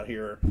companies out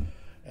here,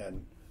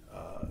 and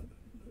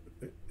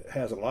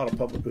has a lot of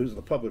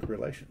public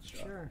relations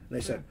job. Sure. And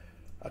they said,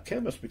 a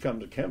chemist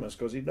becomes a chemist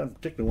because he doesn't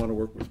particularly want to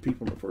work with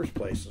people in the first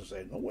place. And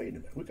say, no, wait a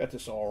minute, we got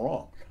this all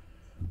wrong.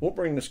 We'll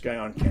bring this guy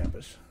on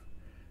campus,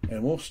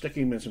 and we'll stick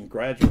him in some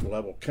graduate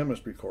level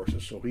chemistry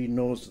courses so he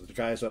knows that the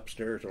guys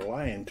upstairs are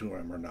lying to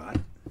him or not.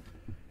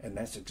 And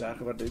that's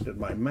exactly what they did.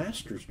 My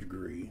master's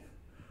degree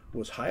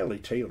was highly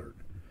tailored.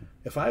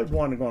 If I had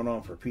wanted to go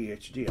on for a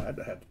PhD, I'd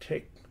have had to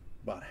take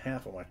about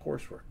half of my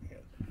coursework again.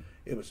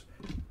 It was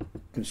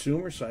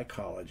consumer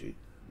psychology,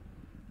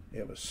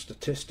 it was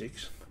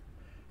statistics,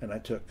 and I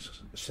took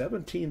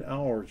 17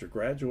 hours of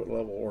graduate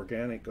level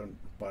organic on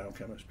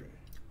biochemistry.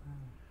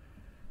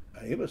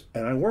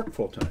 and I worked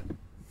full time.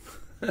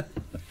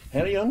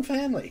 Had a young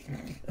family.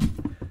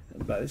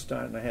 And by this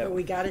time, I had. But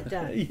we got it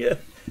done.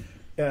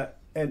 Yeah.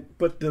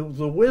 But the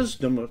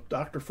wisdom of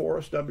Dr.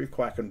 Forrest W.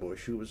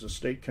 Quackenbush, who was a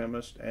state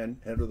chemist and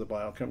head of the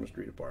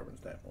biochemistry department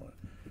at that point,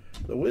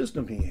 the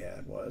wisdom he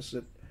had was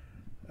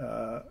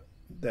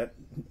that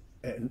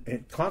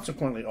and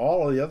consequently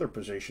all of the other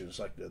positions,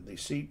 like the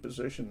seed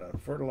position, the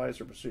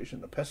fertilizer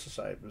position, the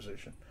pesticide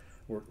position,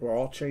 were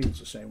all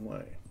changed the same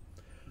way.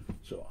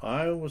 So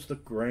I was the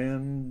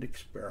grand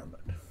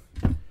experiment.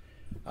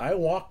 I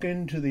walk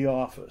into the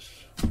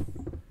office,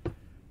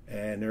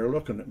 and they're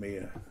looking at me.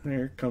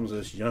 Here comes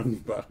this young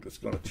buck that's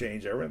going to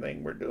change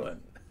everything we're doing.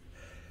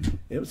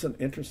 It was an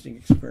interesting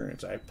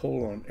experience. I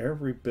pulled on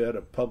every bit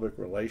of public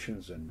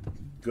relations and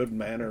good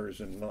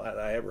manners and that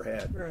I ever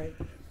had. Right.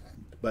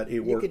 But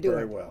it worked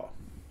very well.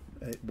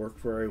 It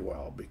worked very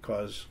well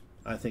because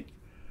I think,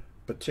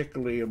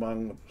 particularly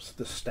among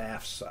the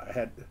staffs, I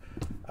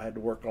had to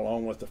work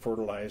along with the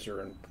fertilizer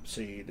and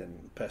seed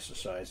and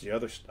pesticides.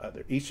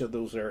 Each of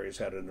those areas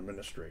had an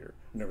administrator,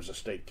 and there was a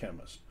state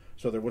chemist.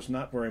 So there was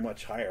not very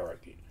much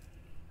hierarchy.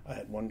 I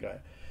had one guy.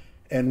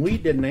 And we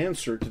didn't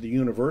answer to the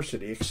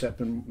university except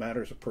in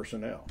matters of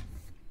personnel.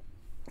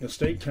 The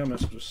state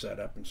chemist was set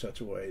up in such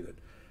a way that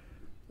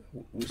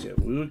we said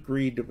we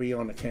agreed to be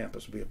on the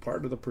campus, be a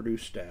part of the Purdue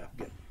staff,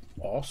 get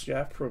all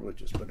staff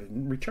privileges, but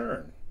in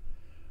return,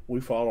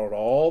 we followed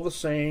all the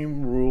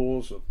same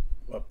rules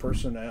of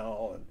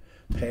personnel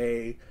and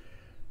pay.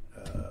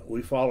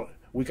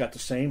 We got the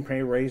same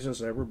pay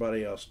raises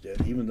everybody else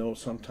did, even though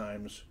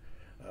sometimes,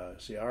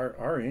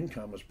 our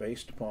income was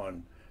based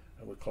upon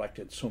we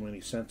collected so many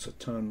cents a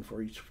ton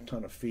for each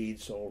ton of feed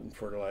sold and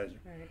fertilizer.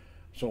 Right.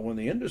 So when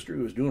the industry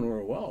was doing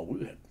very well,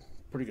 we had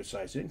pretty good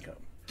sized income.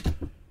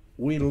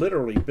 We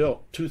literally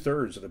built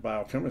 2/3 of the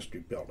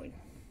biochemistry building.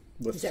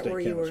 Is that where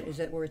Is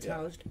that where it's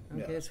housed?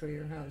 Okay, that's where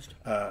you're housed.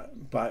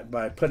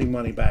 By putting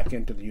money back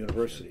into the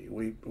university,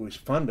 we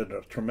funded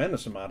a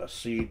tremendous amount of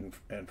seed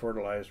and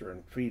fertilizer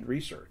and feed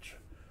research.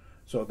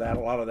 So that a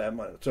lot of that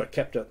money, so it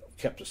kept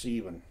us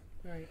even.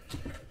 Right.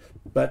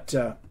 But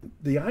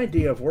the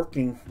idea of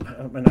working,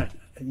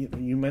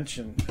 you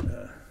mentioned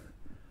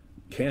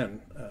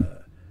Ken.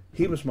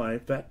 He was my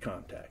vet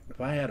contact.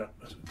 If I had a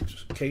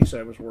case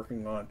I was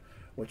working on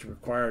which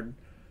required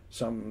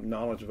some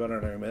knowledge of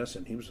veterinary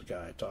medicine, he was the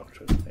guy I talked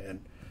to.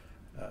 And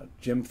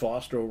Jim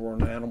Foster over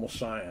in animal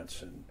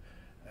science, and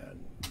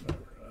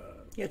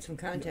you had some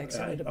contacts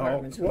in the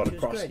departments, which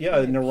was good. Yeah,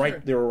 and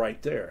they were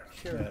right there.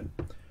 Sure.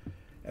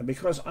 And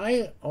because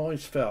I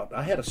always felt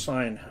I had a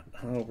sign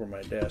hung over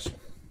my desk,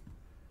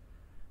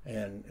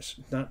 and it's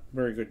not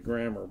very good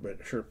grammar, but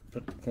it sure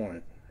put the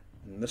point.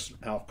 And this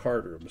Al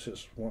Carter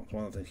was one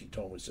of the things he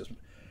told me. He says,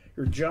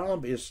 "Your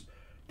job is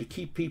to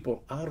keep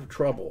people out of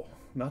trouble,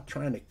 not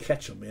trying to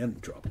catch them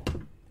in trouble."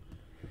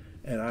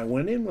 And I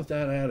went in with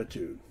that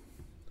attitude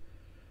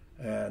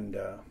and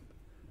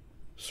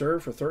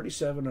served for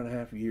 37 and a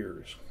half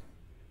years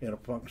in a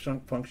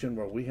function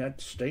where we had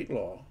state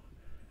law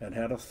and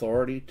had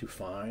authority to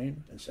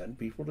fine and send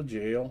people to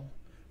jail,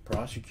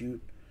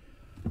 prosecute.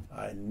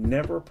 I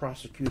never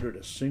prosecuted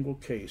a single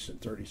case in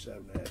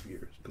 37 and a half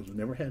years because we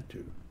never had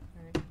to.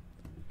 Right.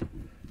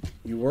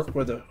 You work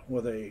with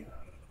a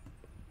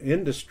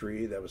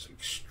industry that was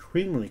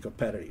extremely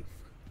competitive,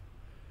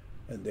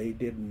 and they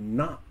did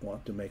not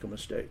want to make a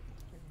mistake.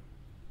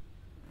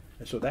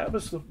 And so that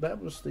was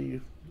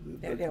the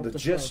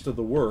gist of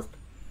the work.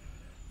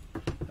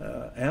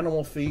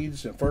 Animal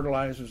feeds and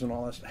fertilizers and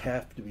all that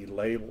have to be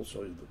labeled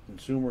so the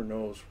consumer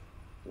knows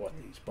what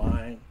he's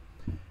buying.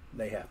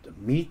 They have to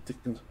meet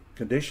the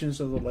conditions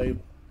of the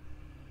label.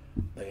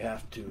 They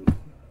have to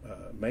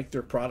make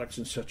their products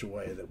in such a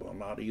way that will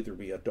not either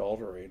be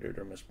adulterated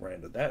or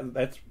misbranded.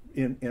 That's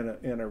in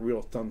a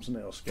real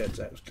thumbnail sketch.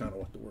 That was kind of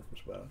what the work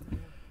was about.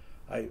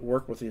 I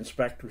worked with the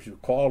inspectors who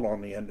called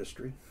on the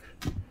industry.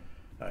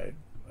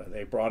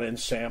 They brought in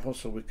samples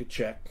so we could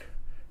check,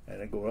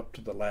 and I'd go up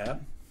to the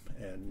lab,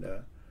 and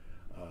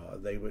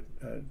they would.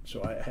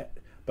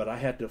 But I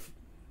had to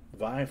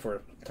vie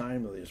for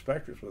time with the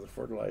inspectors with the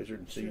fertilizer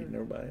and seed and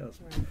everybody else.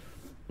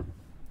 Right.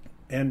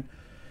 And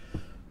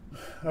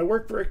I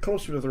worked very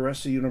closely with the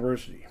rest of the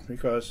university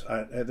because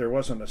there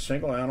wasn't a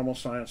single animal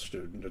science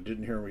student that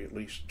didn't hear me at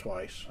least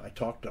twice. I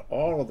talked to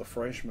all of the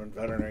freshman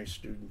veterinary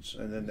students,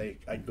 and then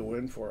I'd go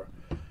in for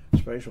a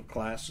special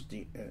class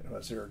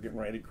as they were getting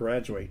ready to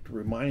graduate to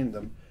remind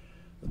them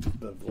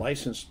the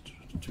license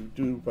to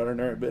do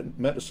veterinary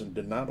medicine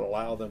did not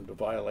allow them to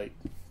violate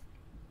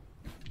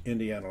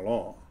Indiana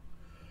law.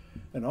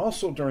 And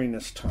also during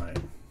this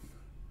time,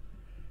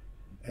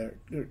 there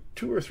are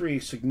 2 or 3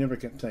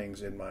 significant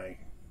things in my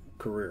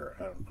career.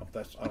 I don't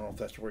know if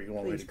that's where you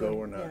want me to go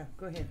or not. Yeah,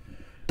 go ahead.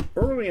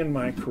 Early in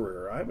my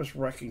career, I was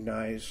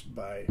recognized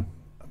by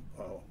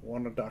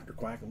one of Dr.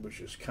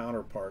 Quackenbush's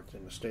counterparts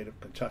in the state of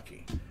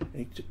Kentucky.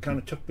 And he kind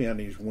of took me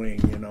under his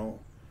wing,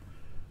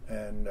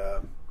 and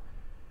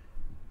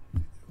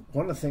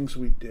one of the things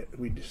we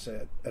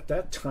said at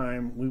that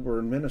time, we were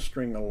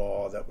administering a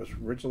law that was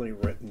originally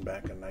written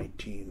back in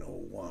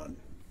 1901,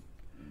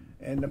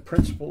 and the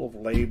principle of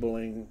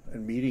labeling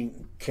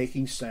and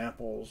taking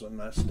samples and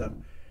that stuff.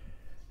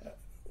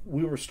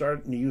 We were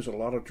starting to use a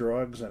lot of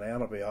drugs and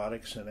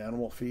antibiotics and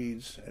animal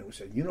feeds, and we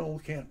said,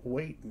 we can't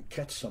wait and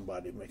catch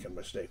somebody making a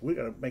mistake. We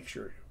got to make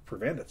sure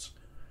prevent it.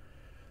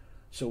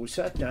 So we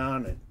sat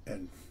down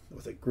and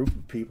with a group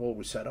of people,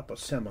 we set up a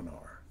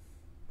seminar,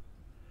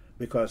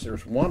 because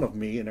there's one of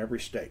me in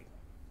every state,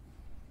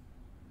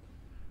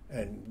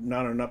 and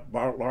not enough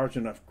large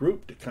enough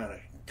group to kind of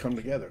come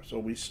together.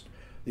 So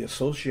the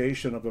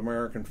Association of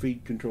American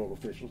Feed Control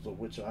Officials, of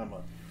which I'm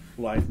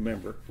a life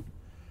member,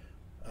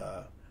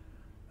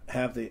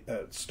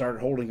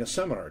 started holding a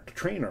seminar to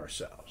train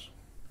ourselves.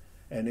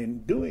 And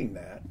in doing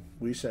that,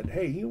 we said,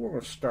 hey, we're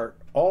going to start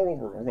all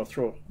over. We're going to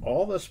throw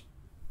all this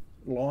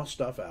law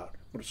stuff out.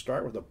 We're going to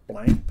start with a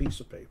blank piece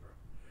of paper.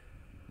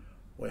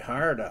 We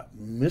hired a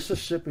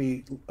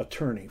Mississippi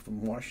attorney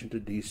from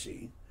Washington,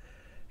 D.C.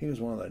 He was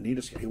one of the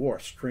neatest guys. He wore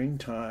a string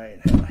tie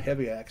and had a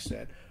heavy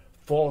accent,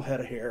 full head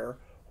of hair,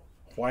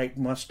 white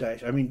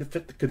mustache. I mean, to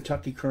fit the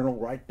Kentucky Colonel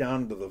right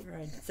down to the...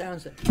 Right,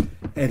 sounds it.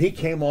 And he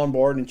came on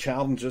board and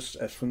challenged us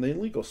as from the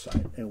legal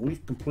side. And we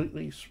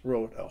completely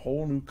wrote a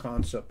whole new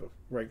concept of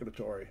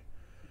regulatory.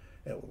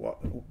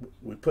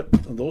 We put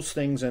those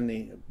things in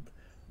the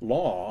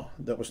law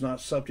that was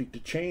not subject to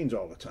change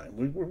all the time.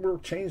 We were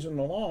changing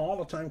the law all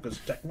the time because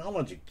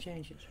technology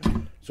changes.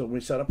 Right? So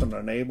we set up an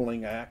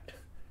enabling act,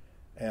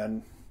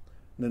 and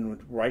then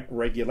we'd write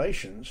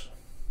regulations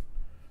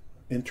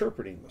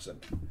interpreting this.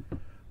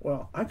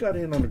 Well, I got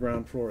in on the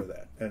ground floor of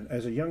that, and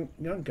as a young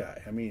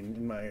guy, I mean,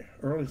 in my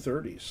early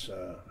 30s,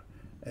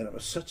 and it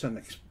was such an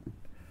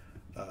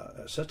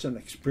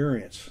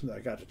experience that I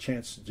got a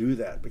chance to do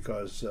that,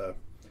 because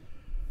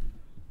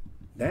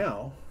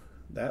now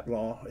that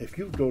law, if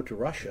you go to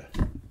Russia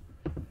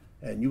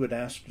and you would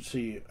ask to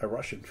see a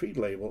Russian feed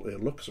label,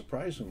 it looks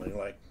surprisingly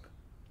like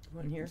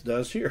one here. It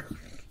does here.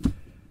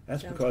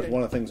 That's Sounds because good.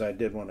 one of the things I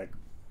did when I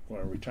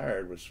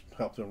retired was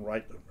help them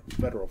write the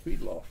federal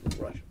feed law for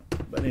Russia.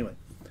 But anyway,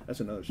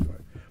 that's another story.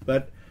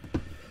 But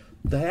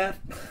that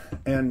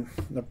and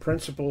the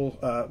principle,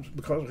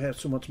 because we had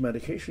so much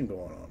medication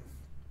going on,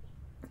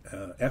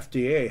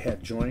 FDA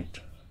had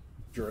joint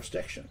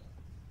jurisdiction.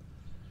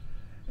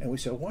 And we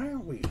said, why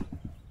aren't we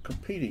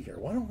competing here?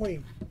 Why don't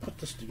we put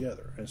this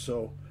together? And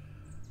so,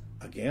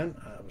 again,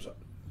 I was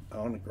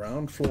on the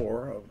ground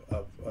floor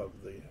of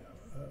the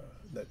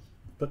that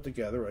put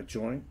together a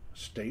joint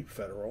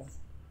state-federal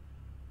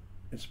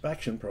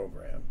inspection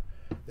program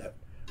that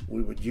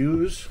we would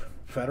use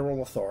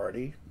federal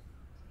authority.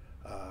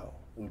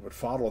 We would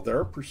follow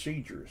their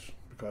procedures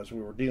because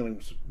we were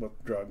dealing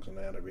with drugs and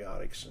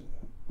antibiotics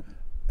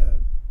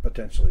and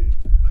potentially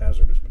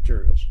hazardous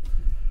materials.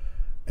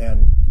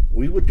 And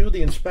we would do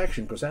the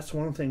inspection because that's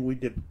one thing we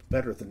did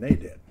better than they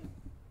did.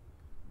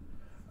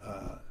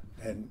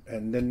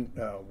 And then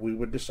we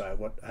would decide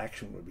what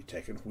action would be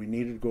taken. If we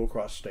needed to go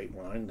across state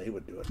line, they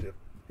would do it.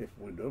 If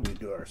we do it, we'd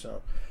do it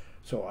ourselves.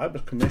 So I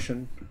was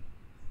commissioned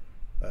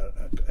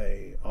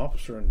a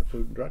officer in the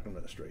Food and Drug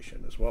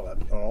Administration as well.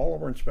 All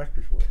of our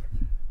inspectors were,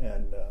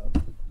 and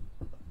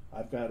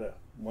I've got I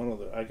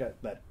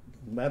got that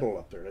medal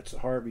up there. That's the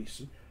Harvey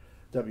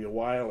W.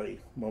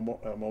 Wiley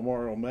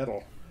Memorial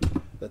Medal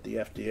that the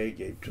FDA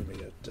gave to me.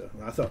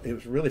 I thought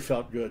it really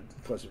felt good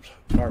because it was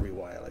Harvey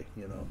Wiley,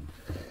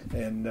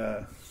 and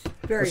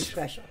very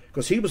special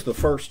because he was the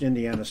first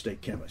Indiana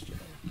state chemist.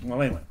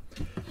 Well, anyway,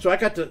 so I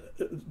got to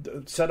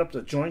set up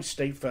the joint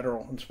state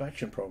federal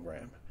inspection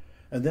program,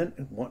 and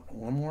then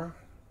one more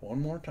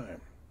time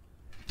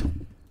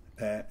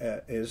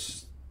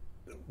is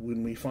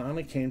when we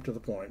finally came to the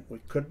point we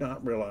could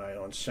not rely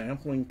on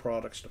sampling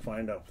products to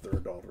find out if they're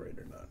adulterated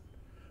or not.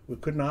 We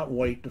could not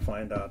wait to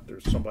find out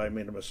there's somebody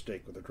made a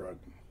mistake with a drug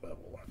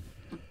level.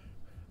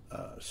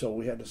 So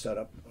we had to set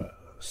up a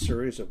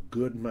series of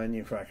good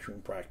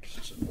manufacturing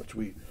practices in which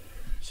we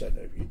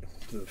said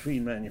to the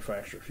feed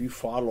manufacturer, if you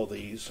follow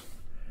these,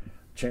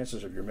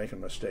 chances of you making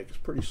a mistake is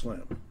pretty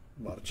slim.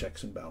 A lot of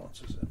checks and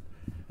balances.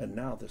 And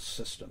now this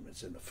system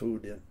is in the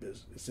food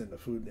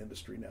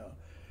industry now,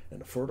 in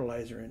the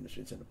fertilizer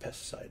industry, it's in the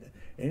pesticide.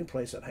 Any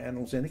place that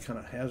handles any kind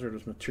of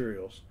hazardous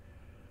materials,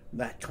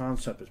 that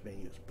concept is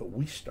being used, but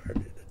we started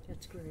it.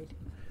 That's great.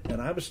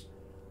 And I was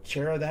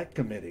chair of that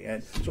committee,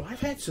 and so I've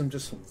had some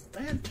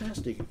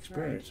fantastic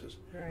experiences.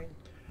 Right.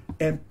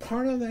 And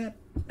part of that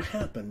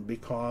happened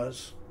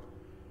because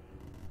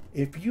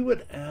if you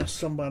would ask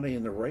somebody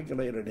in the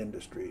regulated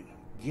industry,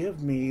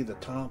 give me the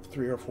top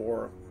 3 or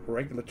 4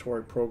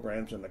 regulatory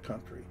programs in the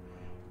country,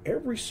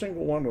 every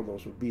single one of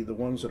those would be the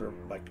ones that are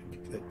like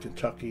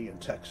Kentucky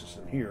and Texas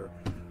and here.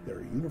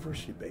 They're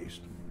university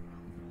based.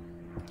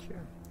 Sure.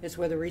 That's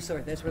where the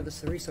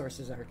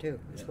resources are too,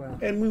 as well.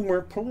 And we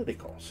weren't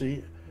political. See,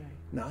 right.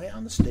 Now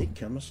I'm the state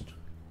chemist,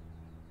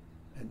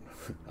 and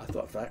I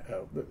thought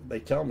they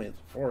tell me the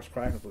Forrest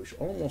Quackenbush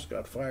almost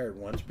got fired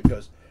once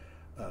because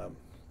the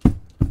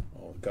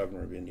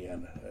governor of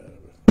Indiana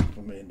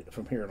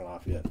from here in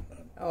Lafayette.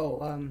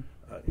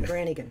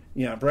 Brannigan.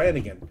 Yeah,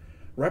 Brannigan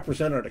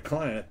represented a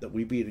client that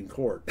we beat in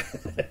court,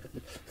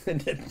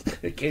 and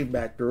it came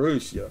back to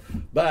roost. You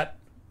know. But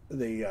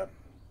the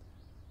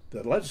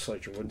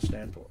legislature wouldn't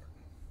stand for it.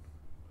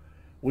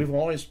 We've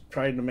always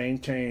tried to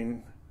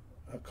maintain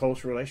a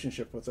close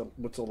relationship with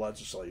the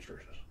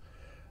legislatures,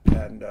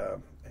 and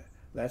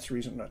that's the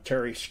reason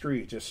Terry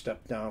Street just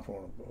stepped down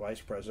from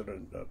vice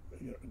president of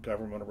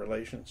government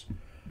relations.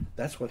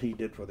 That's what he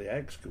did for the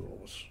ag school,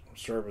 was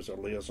serve as a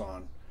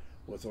liaison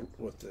with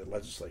the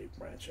legislative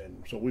branch,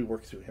 and so we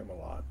worked through him a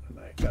lot, and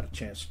I got a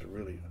chance to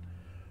really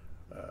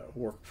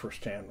work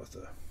firsthand with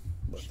the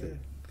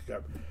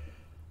government.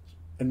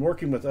 And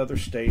working with other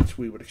states,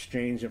 we would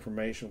exchange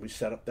information. We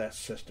set up that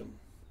system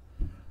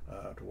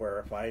to where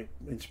if I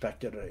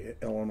inspected an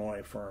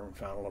Illinois firm and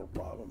found a little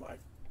problem, I'd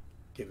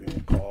give him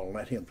a call and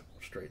let him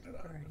straighten it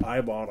out. Right.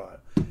 Eyeball to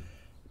eye.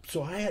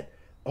 So I had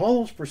all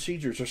those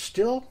procedures are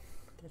still.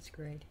 That's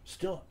great.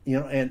 Still, you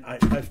know, and I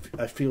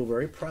feel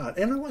very proud.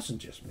 And it wasn't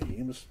just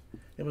me.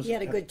 It was you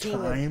had a good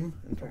time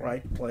in the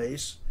right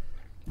place.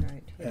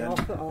 Right. It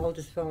all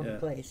just fell into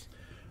place.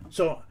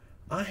 So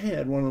I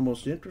had one of the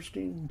most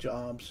interesting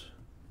jobs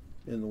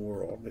in the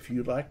world. If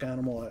you like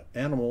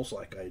animals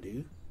like I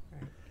do,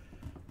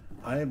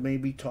 I may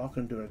be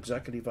talking to an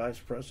executive vice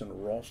president of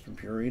Ralston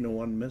Purina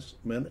one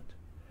minute,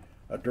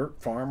 a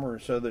dirt farmer in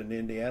southern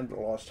Indiana that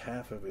lost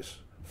half of his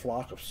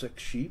flock of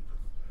 6 sheep,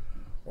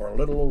 or a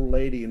little old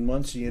lady in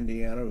Muncie,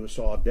 Indiana, who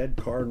saw a dead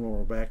cardinal in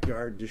her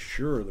backyard, just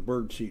sure the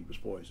bird seed was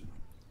poison.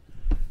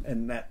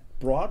 And that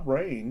broad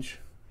range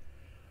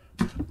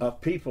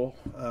of people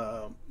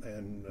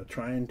and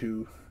trying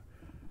to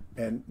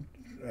and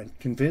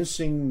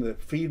convincing the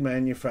feed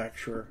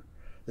manufacturer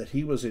that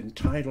he was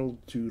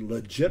entitled to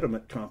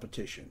legitimate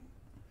competition,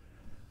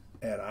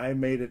 and I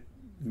made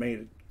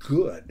it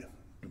good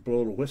to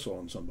blow the whistle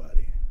on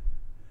somebody,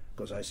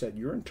 because I said,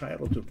 you're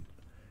entitled to.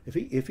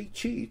 If he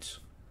cheats,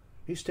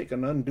 he's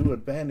taking undue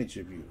advantage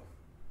of you.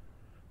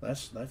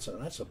 That's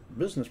a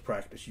business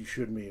practice you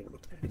shouldn't be able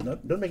to.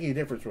 It doesn't make any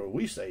difference what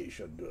we say you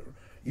shouldn't do it.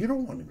 You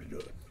don't want him to do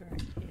it.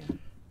 Right. Yeah.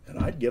 And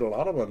I'd get a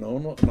lot of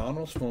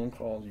anonymous phone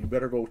calls. You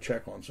better go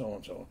check on so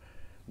and so.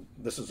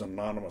 This is an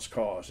anonymous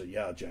call. I said,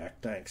 yeah, Jack,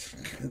 thanks.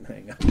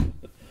 Hang on.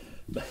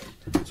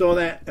 So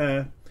that,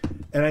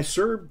 and I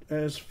served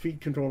as feed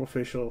control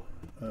official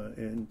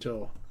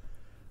until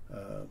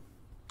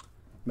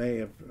May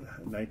of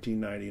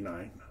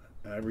 1999.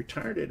 I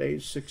retired at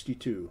age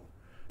 62.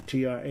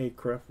 TIA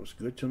CREF was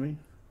good to me.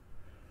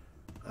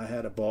 I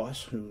had a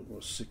boss who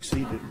was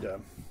succeeded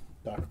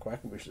Dr.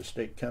 Quackenbush, the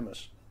state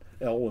chemist,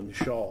 Elwin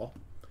Shaw,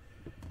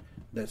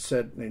 that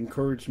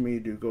encouraged me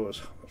to go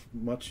as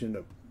much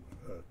into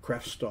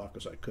CREF stock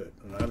as I could,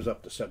 and I was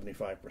up to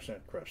 75%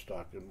 CREF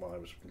stock while I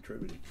was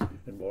contributing,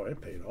 and boy,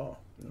 it paid off.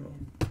 You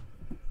know,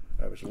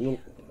 I was a little.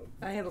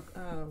 I have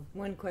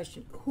one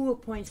question: who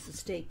appoints the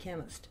state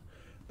chemist?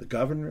 The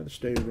governor of the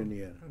state of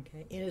Indiana.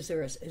 Okay, and is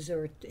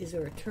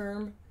there a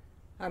term?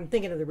 I'm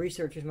thinking of the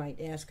researchers might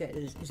ask that.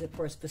 Is it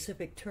for a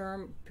specific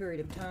period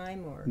of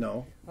time, or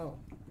no? Oh,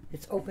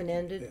 it's open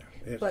ended.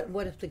 Yeah, but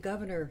what if the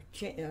governor?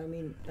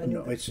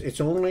 No,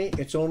 it's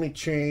only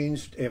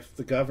changed if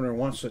the governor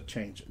wants to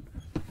change it.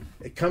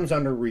 It comes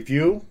under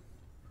review.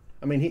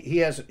 I mean, he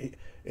has.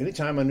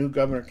 Anytime a new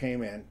governor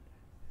came in,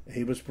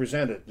 he was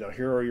presented.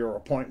 Here are your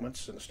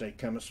appointments, and the state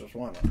chemist was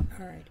one of them.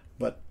 All right.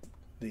 But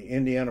the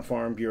Indiana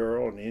Farm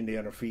Bureau and the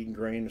Indiana Feed and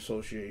Grain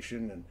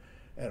Association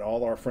and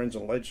all our friends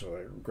in the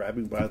legislature grabbed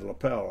me by the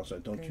lapel and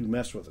said, "Don't you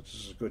mess with it. This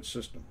is a good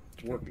system.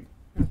 It's working."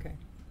 Okay.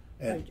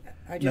 And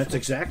that's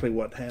exactly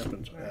what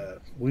happens. Right.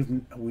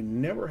 We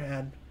never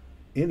had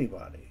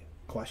anybody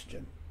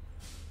question.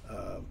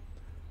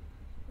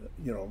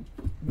 You know,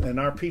 and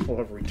our people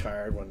have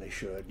retired when they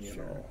should. You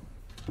know,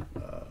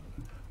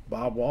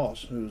 Bob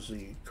Walsh, who's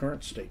the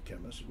current state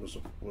chemist, was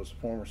a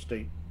former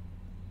state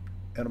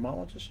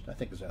entomologist. I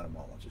think it's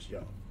entomologist, yeah.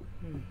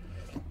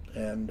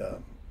 And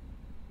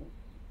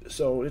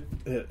so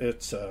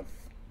it's.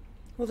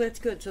 Well, that's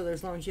good. So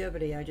there's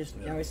longevity. I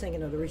was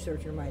thinking of the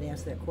researcher might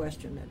ask that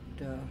question.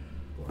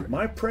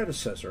 My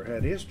predecessor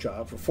had his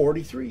job for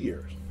 43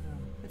 years. Oh,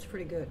 that's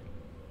pretty good.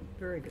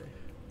 Very good.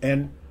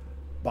 And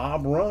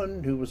Bob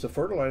Rund, who was the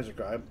fertilizer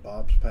guy,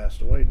 Bob's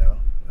passed away now.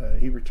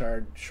 He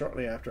retired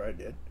shortly after I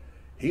did.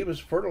 He was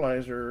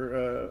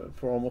fertilizer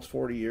for almost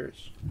 40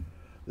 years.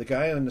 The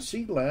guy in the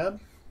seed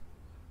lab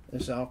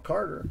is Al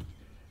Carter.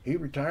 He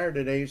retired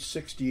at age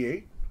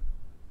 68,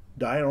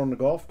 died on the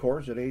golf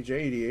course at age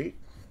 88.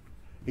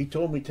 He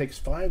told me it takes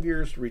 5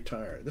 years to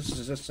retire. This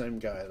is the same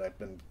guy that I've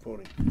been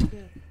quoting.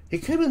 Yeah. He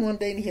came in one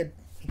day and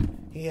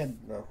he had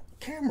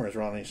cameras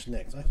around his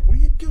neck. I said, "What are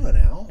you doing,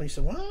 Al?" He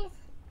said, "Well,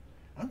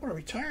 I'm going to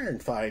retire in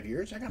 5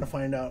 years. I got to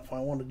find out if I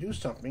want to do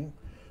something."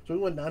 So we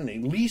went down and he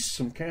leased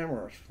some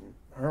cameras from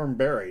Herm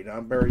Barry,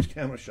 down Barry's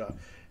camera shop,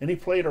 and he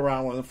played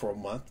around with them for a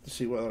month to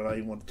see whether or not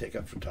he wanted to take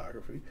up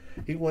photography.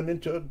 He went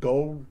into a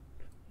gold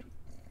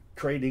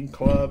trading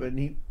club, and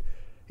he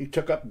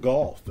took up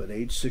golf at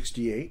age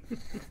 68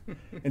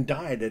 and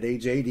died at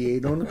age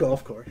 88 on the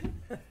golf course.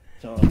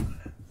 So,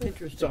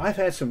 Interesting. so I've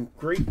had some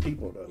great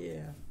people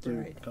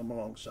to come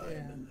alongside.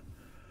 Yeah.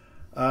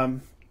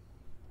 And,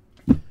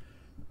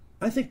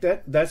 I think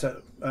that's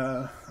a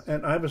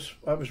and I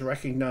was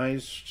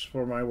recognized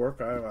for my work.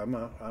 I'm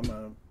a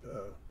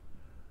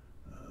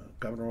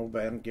Governor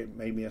O'Bannon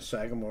made me a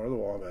Sagamore of the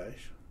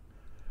Wabash.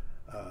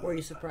 Were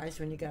you surprised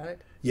when you got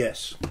it?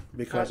 Yes,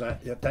 because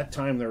at that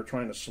time they were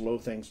trying to slow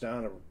things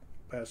down or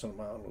passing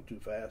them out a little too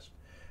fast,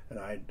 and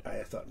I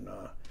thought,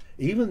 nah.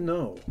 Even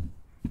though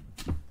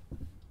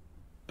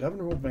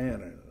Governor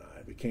O'Bannon and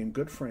I became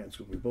good friends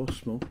because we both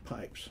smoked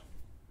pipes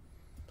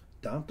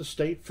down at the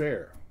state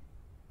fair.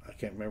 I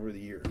can't remember the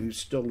year. He was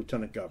still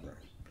lieutenant governor.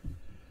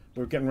 We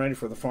were getting ready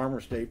for the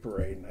Farmers' Day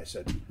parade, and I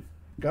said,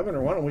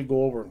 Governor, why don't we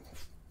go over?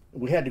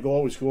 We had to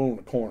always go in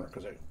the corner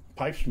because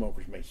pipe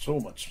smokers make so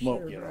much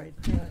smoke, Sure, right.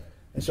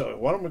 And so,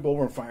 why don't we go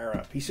over and fire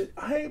up? He said,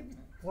 I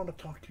want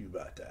to talk to you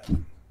about that.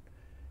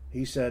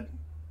 He said,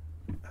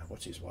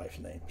 what's his wife's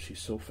name? She's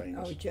so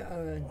famous.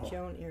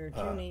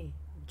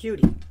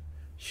 Judy.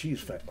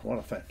 She's what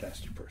a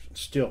fantastic person.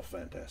 Still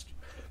fantastic.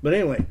 But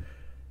anyway,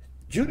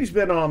 Judy's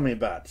been on me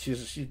about it.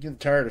 She's getting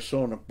tired of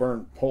sewing up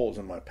burned holes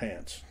in my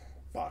pants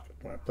pocket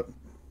when I put them.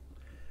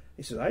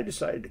 He says, I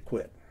decided to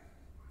quit.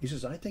 He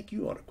says, I think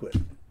you ought to quit.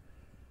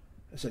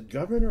 I said,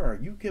 Governor, are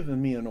you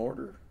giving me an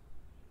order?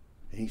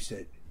 And he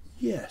said,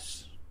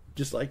 yes.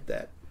 Just like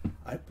that.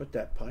 I put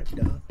that pipe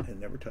down and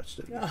never touched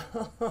it again.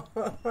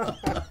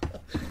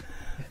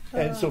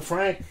 And so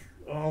Frank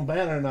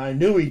O'Bannon and I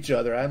knew each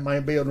other. That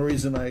might be a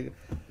reason and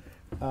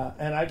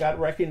I got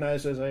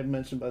recognized, as I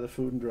mentioned, by the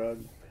Food and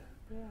Drug.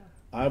 Yeah.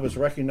 I was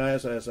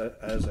recognized as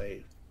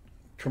a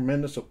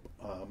tremendous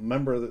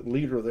member,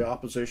 leader of the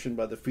opposition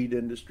by the feed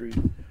industry.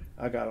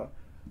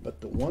 But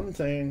the one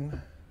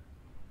thing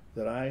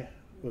that I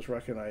was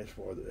recognized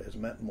for that has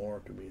meant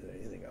more to me than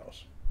anything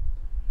else,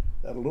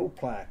 that little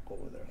plaque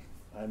over there.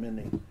 I'm in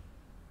the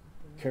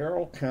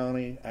Carroll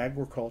County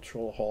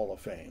Agricultural Hall of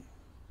Fame.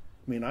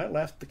 I mean, I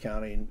left the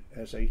county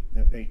as an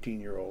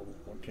 18-year-old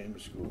when I came to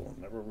school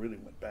and never really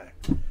went back.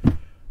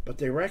 But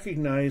they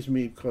recognized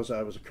me because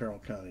I was a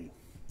Carroll County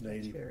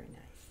native. That's very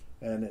nice.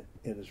 And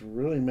it has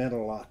really meant a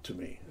lot to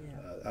me.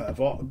 Yeah.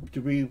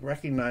 To be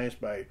recognized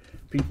by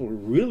people who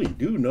really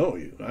do know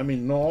you. I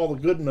mean, know all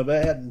the good and the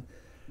bad,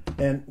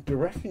 and to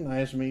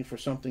recognize me for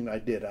something I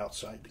did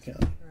outside the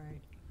county. Right.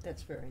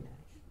 That's very nice.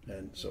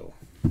 And so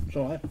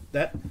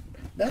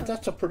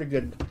that's a pretty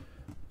good.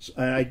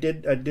 I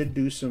did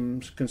do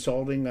some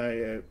consulting.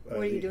 What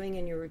are you doing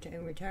in your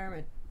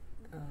retirement?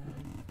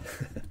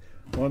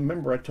 Well,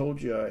 remember I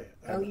told you I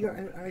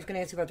was going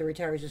to ask about the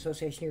Retirees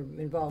Association.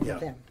 You're involved with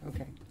them.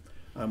 Okay.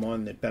 I'm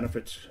on the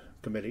benefits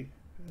committee,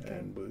 okay.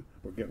 and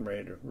we're getting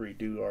ready to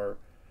redo our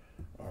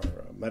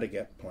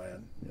Medigap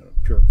plan,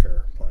 Pure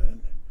Care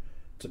plan.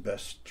 It's the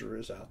best there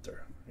is out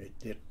there.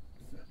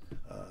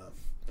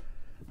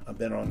 I've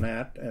been on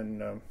that,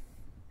 and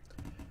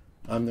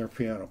I'm their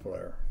piano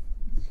player.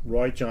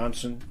 Roy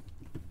Johnson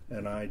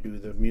and I do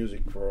the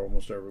music for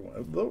almost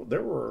everyone.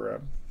 There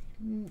were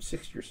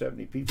 60 or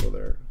 70 people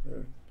there.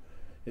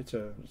 It's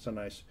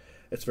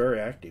very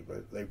active.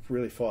 They've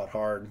really fought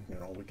hard.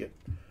 We get.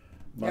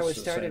 That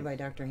was started by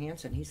Dr.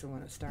 Hansen. He's the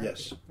one that started.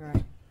 Yes.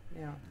 Right.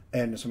 Yeah.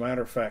 And as a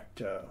matter of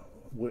fact,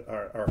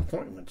 our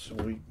appointments,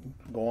 we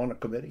go on a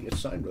committee. It's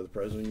signed by the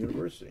president of the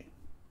university,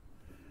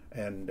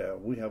 and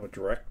we have a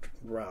direct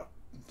route.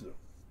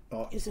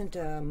 Isn't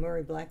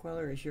Murray Blackwell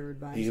is your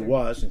advisor? He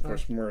was, and of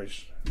course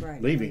Murray's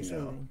leaving now.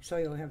 Leaving. So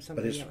you'll have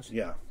somebody else.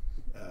 Yeah.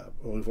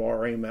 We've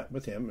already met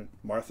with him, and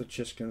Martha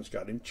Chiskin's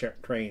got him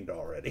trained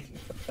already.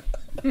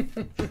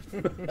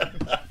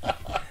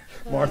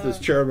 Martha's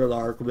chairman of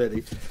our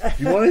committee. If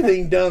you want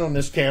anything done on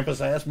this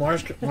campus, ask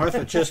Martha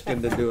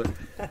Chiskin to do it.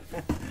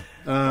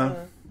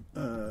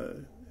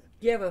 Do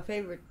you have a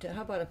favorite?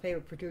 How about a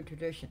favorite Purdue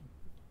tradition?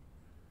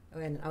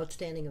 An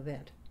outstanding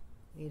event?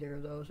 Either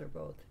of those or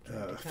both.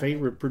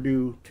 Favorite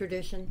Purdue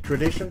tradition?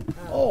 Tradition?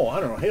 I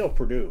don't know. Hail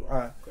Purdue.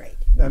 Great.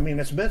 I mean,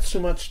 it's meant so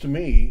much to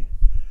me,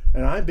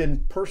 and I've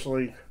been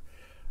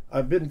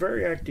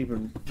very active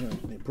in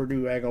the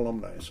Purdue Ag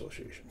Alumni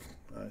Association.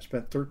 I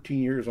spent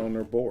 13 years on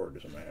their board,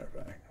 as a matter of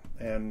fact.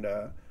 And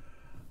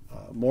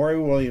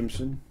Maury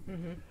Williamson,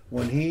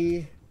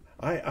 when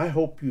I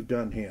hope you've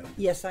done him.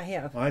 Yes, I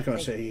have. I was going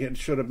to say he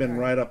should have been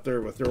right up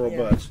there with Earl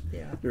Butts.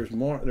 Yeah. There's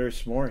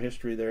more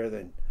history there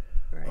than.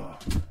 Right.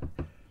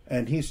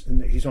 And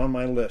he's on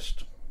my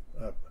list.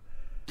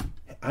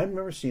 I've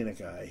never seen a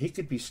guy. He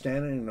could be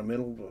standing in the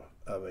middle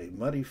of a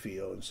muddy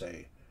field and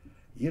say,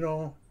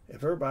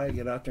 if everybody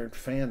get out there and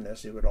fan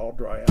this, it would all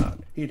dry out.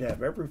 He'd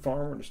have every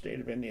farmer in the state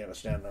of Indiana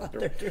standing out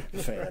there to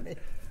fan. Right.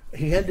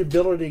 He had the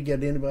ability to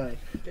get anybody.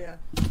 Yeah.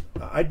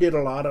 I did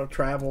a lot of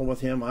travel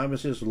with him. I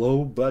was his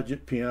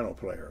low-budget piano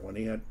player when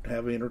he had to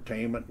have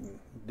entertainment and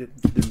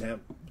didn't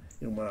have,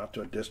 went out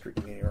to a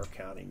district meeting or a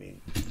county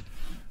meeting.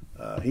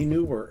 He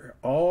knew where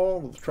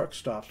all the truck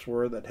stops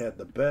were that had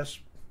the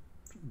best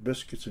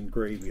biscuits and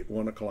gravy at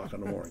 1 o'clock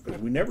in the morning,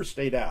 because we never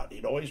stayed out.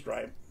 He'd always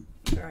drive.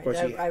 Right.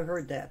 I've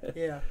heard that.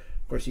 Yeah.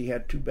 Of course, he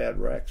had 2 bad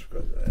wrecks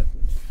because of that.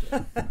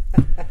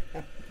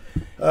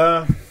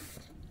 How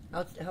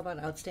about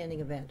outstanding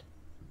event?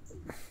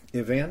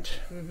 Event?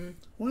 Mm-hmm.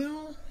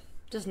 Well,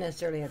 doesn't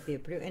necessarily have to be a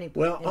Purdue.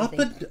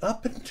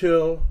 Up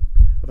until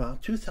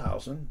about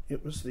 2000,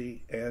 it was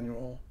the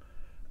annual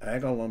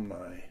Ag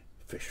Alumni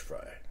Fish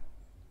Fry.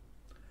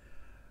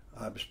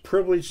 I was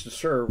privileged to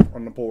serve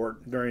on the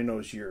board during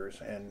those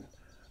years, and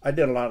I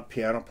did a lot of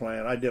piano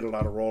playing. I did a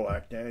lot of role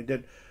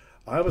acting.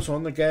 I was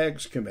on the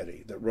gags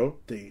committee that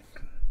wrote the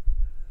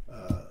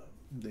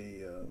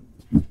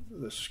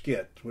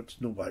skit, which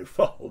nobody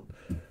followed,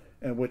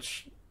 and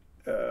which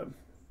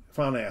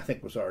finally I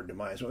think was our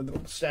demise. When the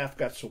staff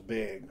got so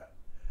big,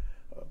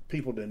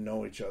 people didn't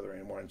know each other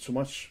anymore, and so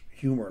much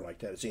humor like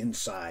that is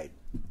inside,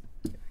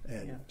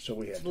 and so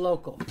we had it's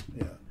local.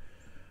 Yeah.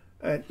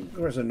 And of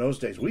course, in those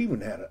days, we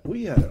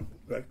had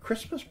a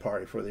Christmas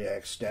party for the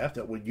Ag staff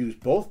that would use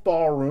both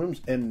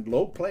ballrooms and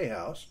Low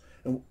Playhouse,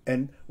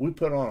 and we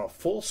put on a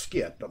full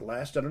skit that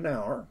lasted an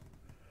hour.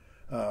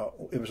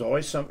 It was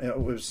always something. It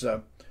was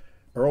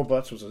Earl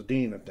Butts was the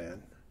dean at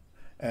then,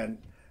 and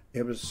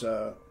it was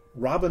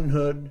Robin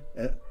Hood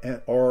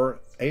or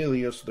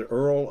alias the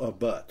Earl of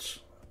Butts,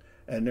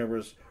 and there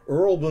was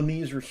Earl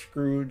Ebenezer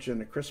Scrooge in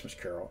the Christmas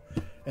Carol,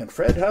 and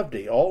Fred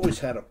Hovde always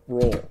had a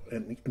role.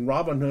 And in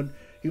Robin Hood,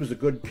 he was the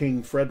good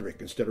King Frederick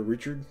instead of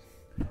Richard.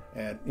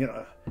 And,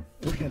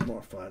 we had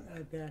more fun. I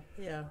bet,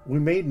 yeah. We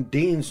made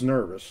Deans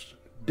nervous.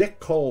 Dick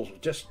Coles was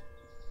just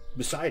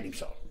beside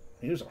himself.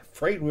 He was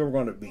afraid we were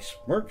going to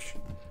besmirch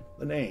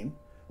the name.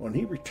 When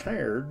he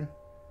retired,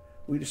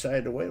 we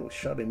decided the way to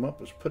shut him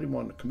up was put him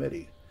on the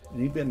committee.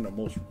 And he'd been the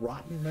most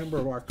rotten member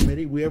of our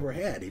committee we ever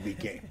had, he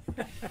became.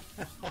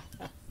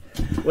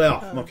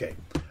 Well, okay.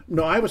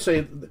 No, I would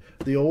say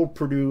the old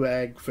Purdue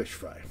Ag Fish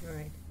Fry.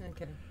 Right,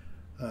 okay.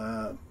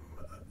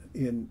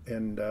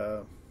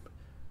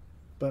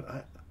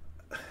 But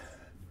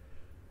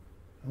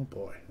oh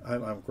boy,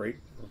 I'm a great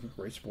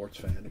sports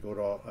fan. I've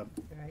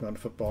gone to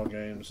football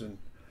games and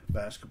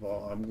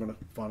basketball. I'm going to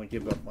finally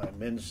give up my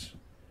men's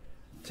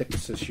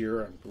tickets this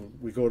year, and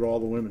we go to all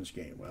the women's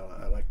game. Well,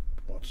 I like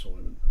to watch the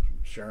women.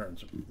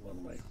 Sharon's one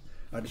of my.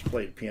 I just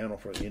played piano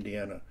for the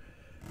Indiana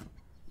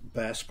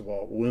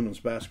women's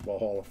basketball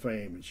Hall of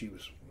Fame, and she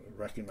was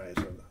recognized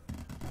as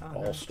the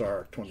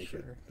All-Star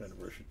 25th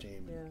anniversary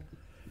team.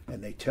 Yeah.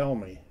 And they tell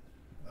me,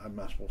 I'm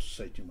not supposed to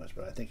say too much,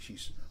 but I think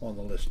she's on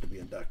the list to be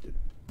inducted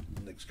in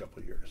the next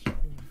couple of years.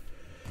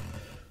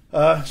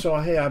 So,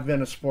 I've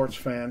been a sports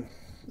fan,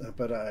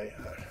 but I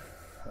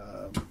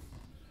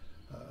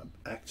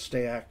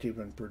stay active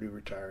in Purdue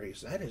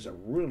retirees. That is a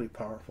really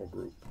powerful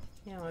group.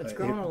 Yeah, it's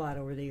grown a lot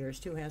over the years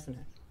too, hasn't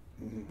it?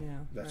 Mm-hmm. Yeah,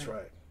 that's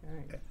right.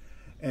 Right.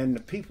 And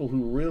the people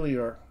who really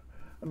are,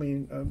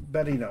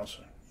 Betty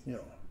Nelson,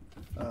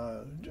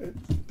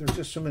 there's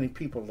just so many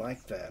people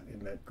like that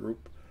in that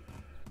group,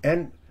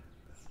 and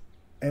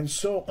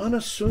so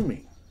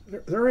unassuming.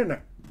 They're in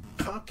a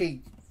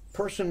cocky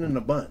person in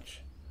a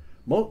bunch.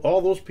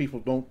 All those people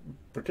don't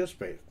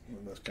participate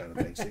in this kind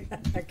of thing. See,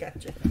 I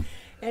gotcha.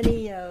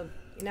 Any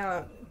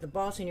now the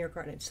ball's in your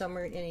court.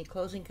 Any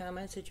closing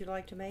comments that you'd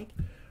like to make?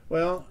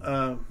 Well,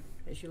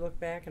 as you look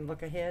back and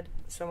look ahead,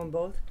 some of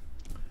both.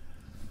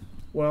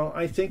 Well,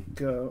 I think,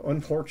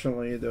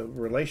 unfortunately, the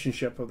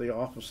relationship of the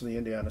Office of the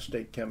Indiana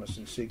State Chemist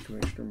and Seed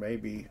Commissioner may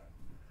be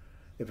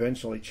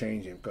eventually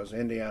changing, because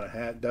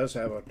Indiana does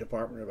have a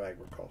Department of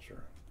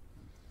Agriculture.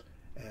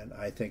 And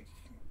I think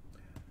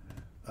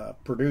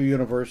Purdue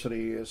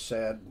University has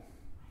said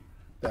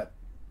that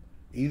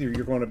either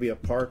you're going to be a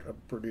part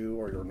of Purdue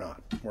or you're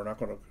not. We're not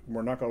going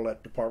to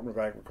let Department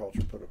of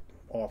Agriculture put an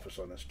office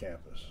on this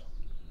campus.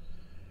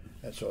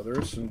 And so there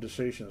is some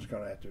decisions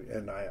going to have to be,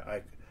 and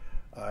I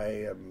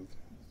am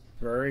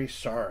very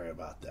sorry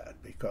about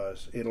that,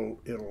 because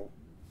it'll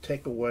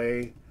take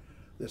away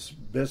this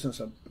business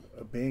of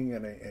being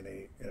in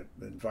an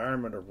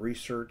environment of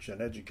research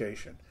and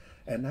education.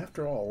 And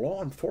after all,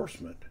 law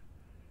enforcement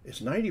is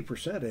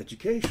 90%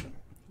 education.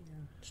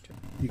 Yeah, that's true.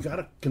 You got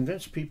to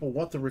convince people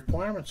what the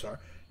requirements are,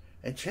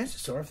 and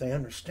chances are, if they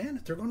understand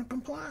it, they're going to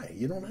comply.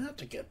 You don't have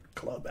to get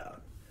club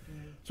out.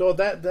 So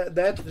that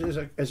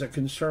is a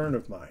concern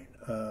of mine.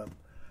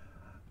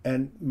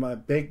 And my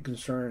big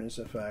concern is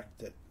the fact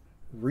that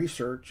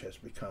research has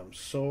become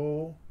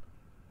so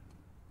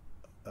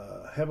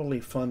heavily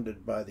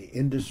funded by the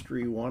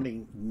industry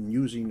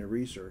using the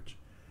research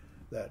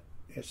that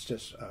it's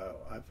just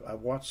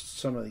I've watched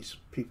some of these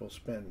people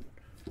spend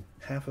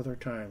half of their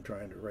time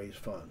trying to raise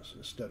funds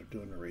instead of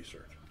doing the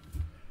research,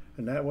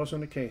 and that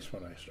wasn't the case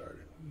when I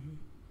started. Mm-hmm.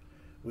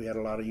 We had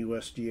a lot of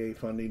USDA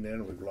funding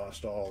then. We've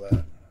lost all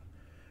that.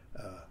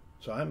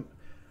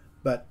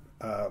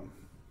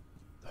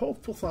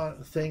 Hopeful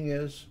thing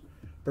is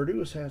Purdue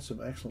has had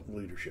some excellent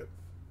leadership.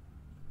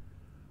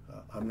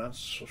 I'm not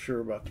so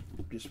sure about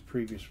this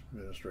previous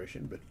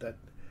administration, but that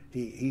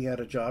he had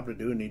a job to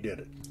do and he did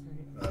it.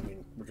 I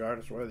mean,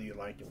 regardless of whether you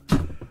liked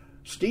him.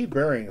 Steve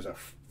Bering is a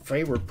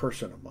favorite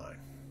person of mine.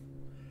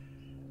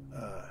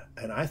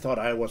 And I thought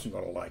I wasn't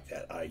going to like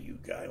that IU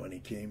guy when he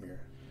came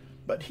here.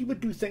 But he would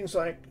do things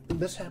like,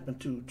 this happened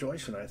to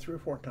Joyce and I 3 or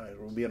 4 times.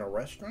 We'll be in a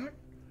restaurant,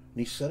 and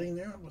he's sitting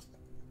there,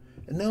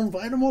 and they'll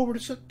invite him over to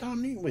sit down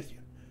and eat with you.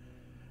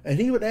 And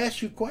he would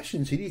ask you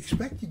questions he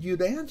expected you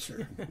to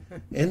answer.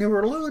 And they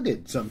were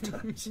loaded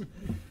sometimes.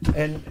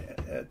 And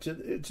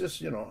it's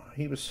just,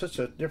 he was such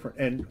a different,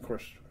 and of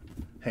course,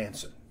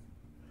 Hanson.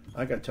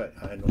 I got to tell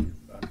you, I know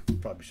I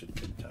probably shouldn't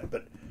take time,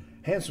 but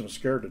Hanson was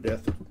scared to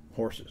death of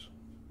horses.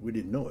 We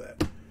didn't know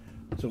that.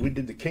 So we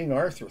did the King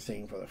Arthur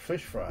thing for the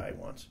fish fry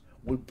once.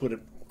 We put a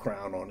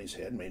crown on his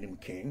head, made him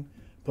king,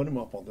 put him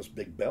up on this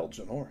big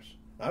Belgian horse.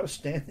 I was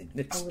standing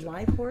next to him. A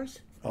live horse?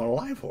 On a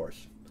live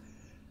horse.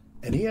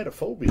 And he had a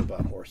phobia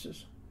about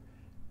horses.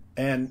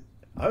 And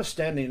I was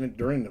standing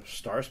during the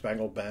Star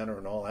Spangled Banner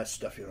and all that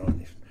stuff, and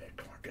he said,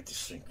 come on, get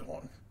this thing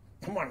going.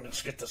 Come on,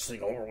 let's get this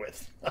thing over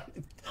with.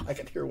 I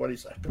could hear what he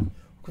said.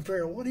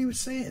 Compare what he was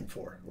saying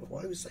for.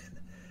 What he was saying.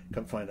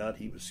 Come find out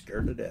he was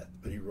scared to death.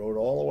 But he rode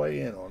all the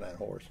way in on that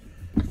horse.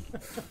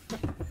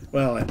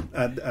 Well,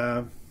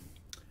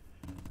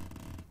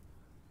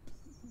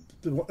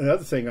 the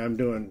other thing I'm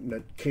doing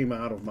that came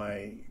out of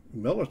my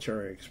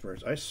military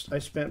experience, I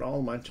spent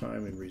all my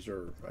time in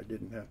reserve. I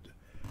didn't have to.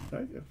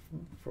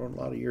 For a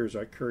lot of years,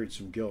 I carried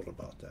some guilt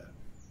about that.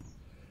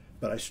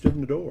 But I stood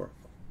in the door.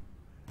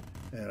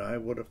 And I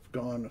would have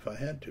gone if I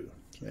had to.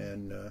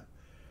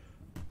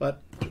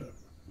 But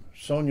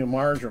Sonia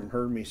Marjoram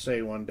heard me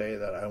say one day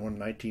that in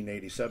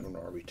 1987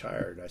 when I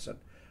retired, I said,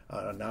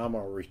 now I'm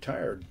a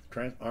retired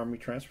Army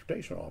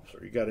transportation officer.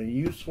 You got any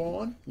useful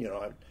one?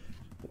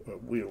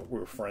 We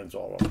were friends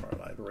all of our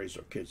life, raised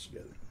our kids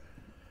together.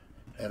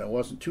 And it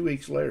wasn't 2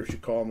 weeks later, she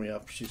called me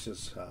up. She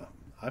says,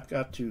 I've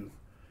got to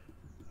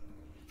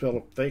fill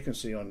a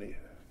vacancy on the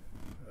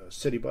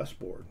city bus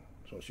board.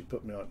 So she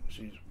put me on,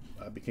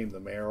 I became the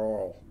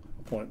mayoral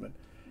appointment,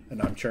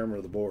 and I'm chairman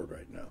of the board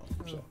right now.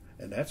 Oh. So,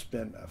 and that's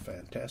been a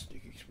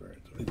fantastic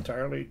experience.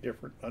 Entirely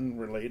different,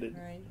 unrelated.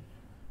 Right.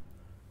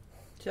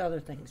 To other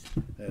things.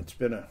 It's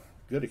been a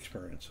good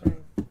experience. Right.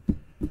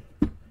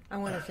 I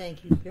want to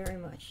thank you very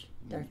much,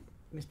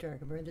 Mr.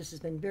 Eikenberry. This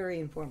has been very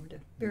informative,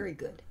 very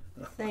good.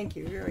 Thank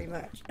you very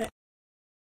much.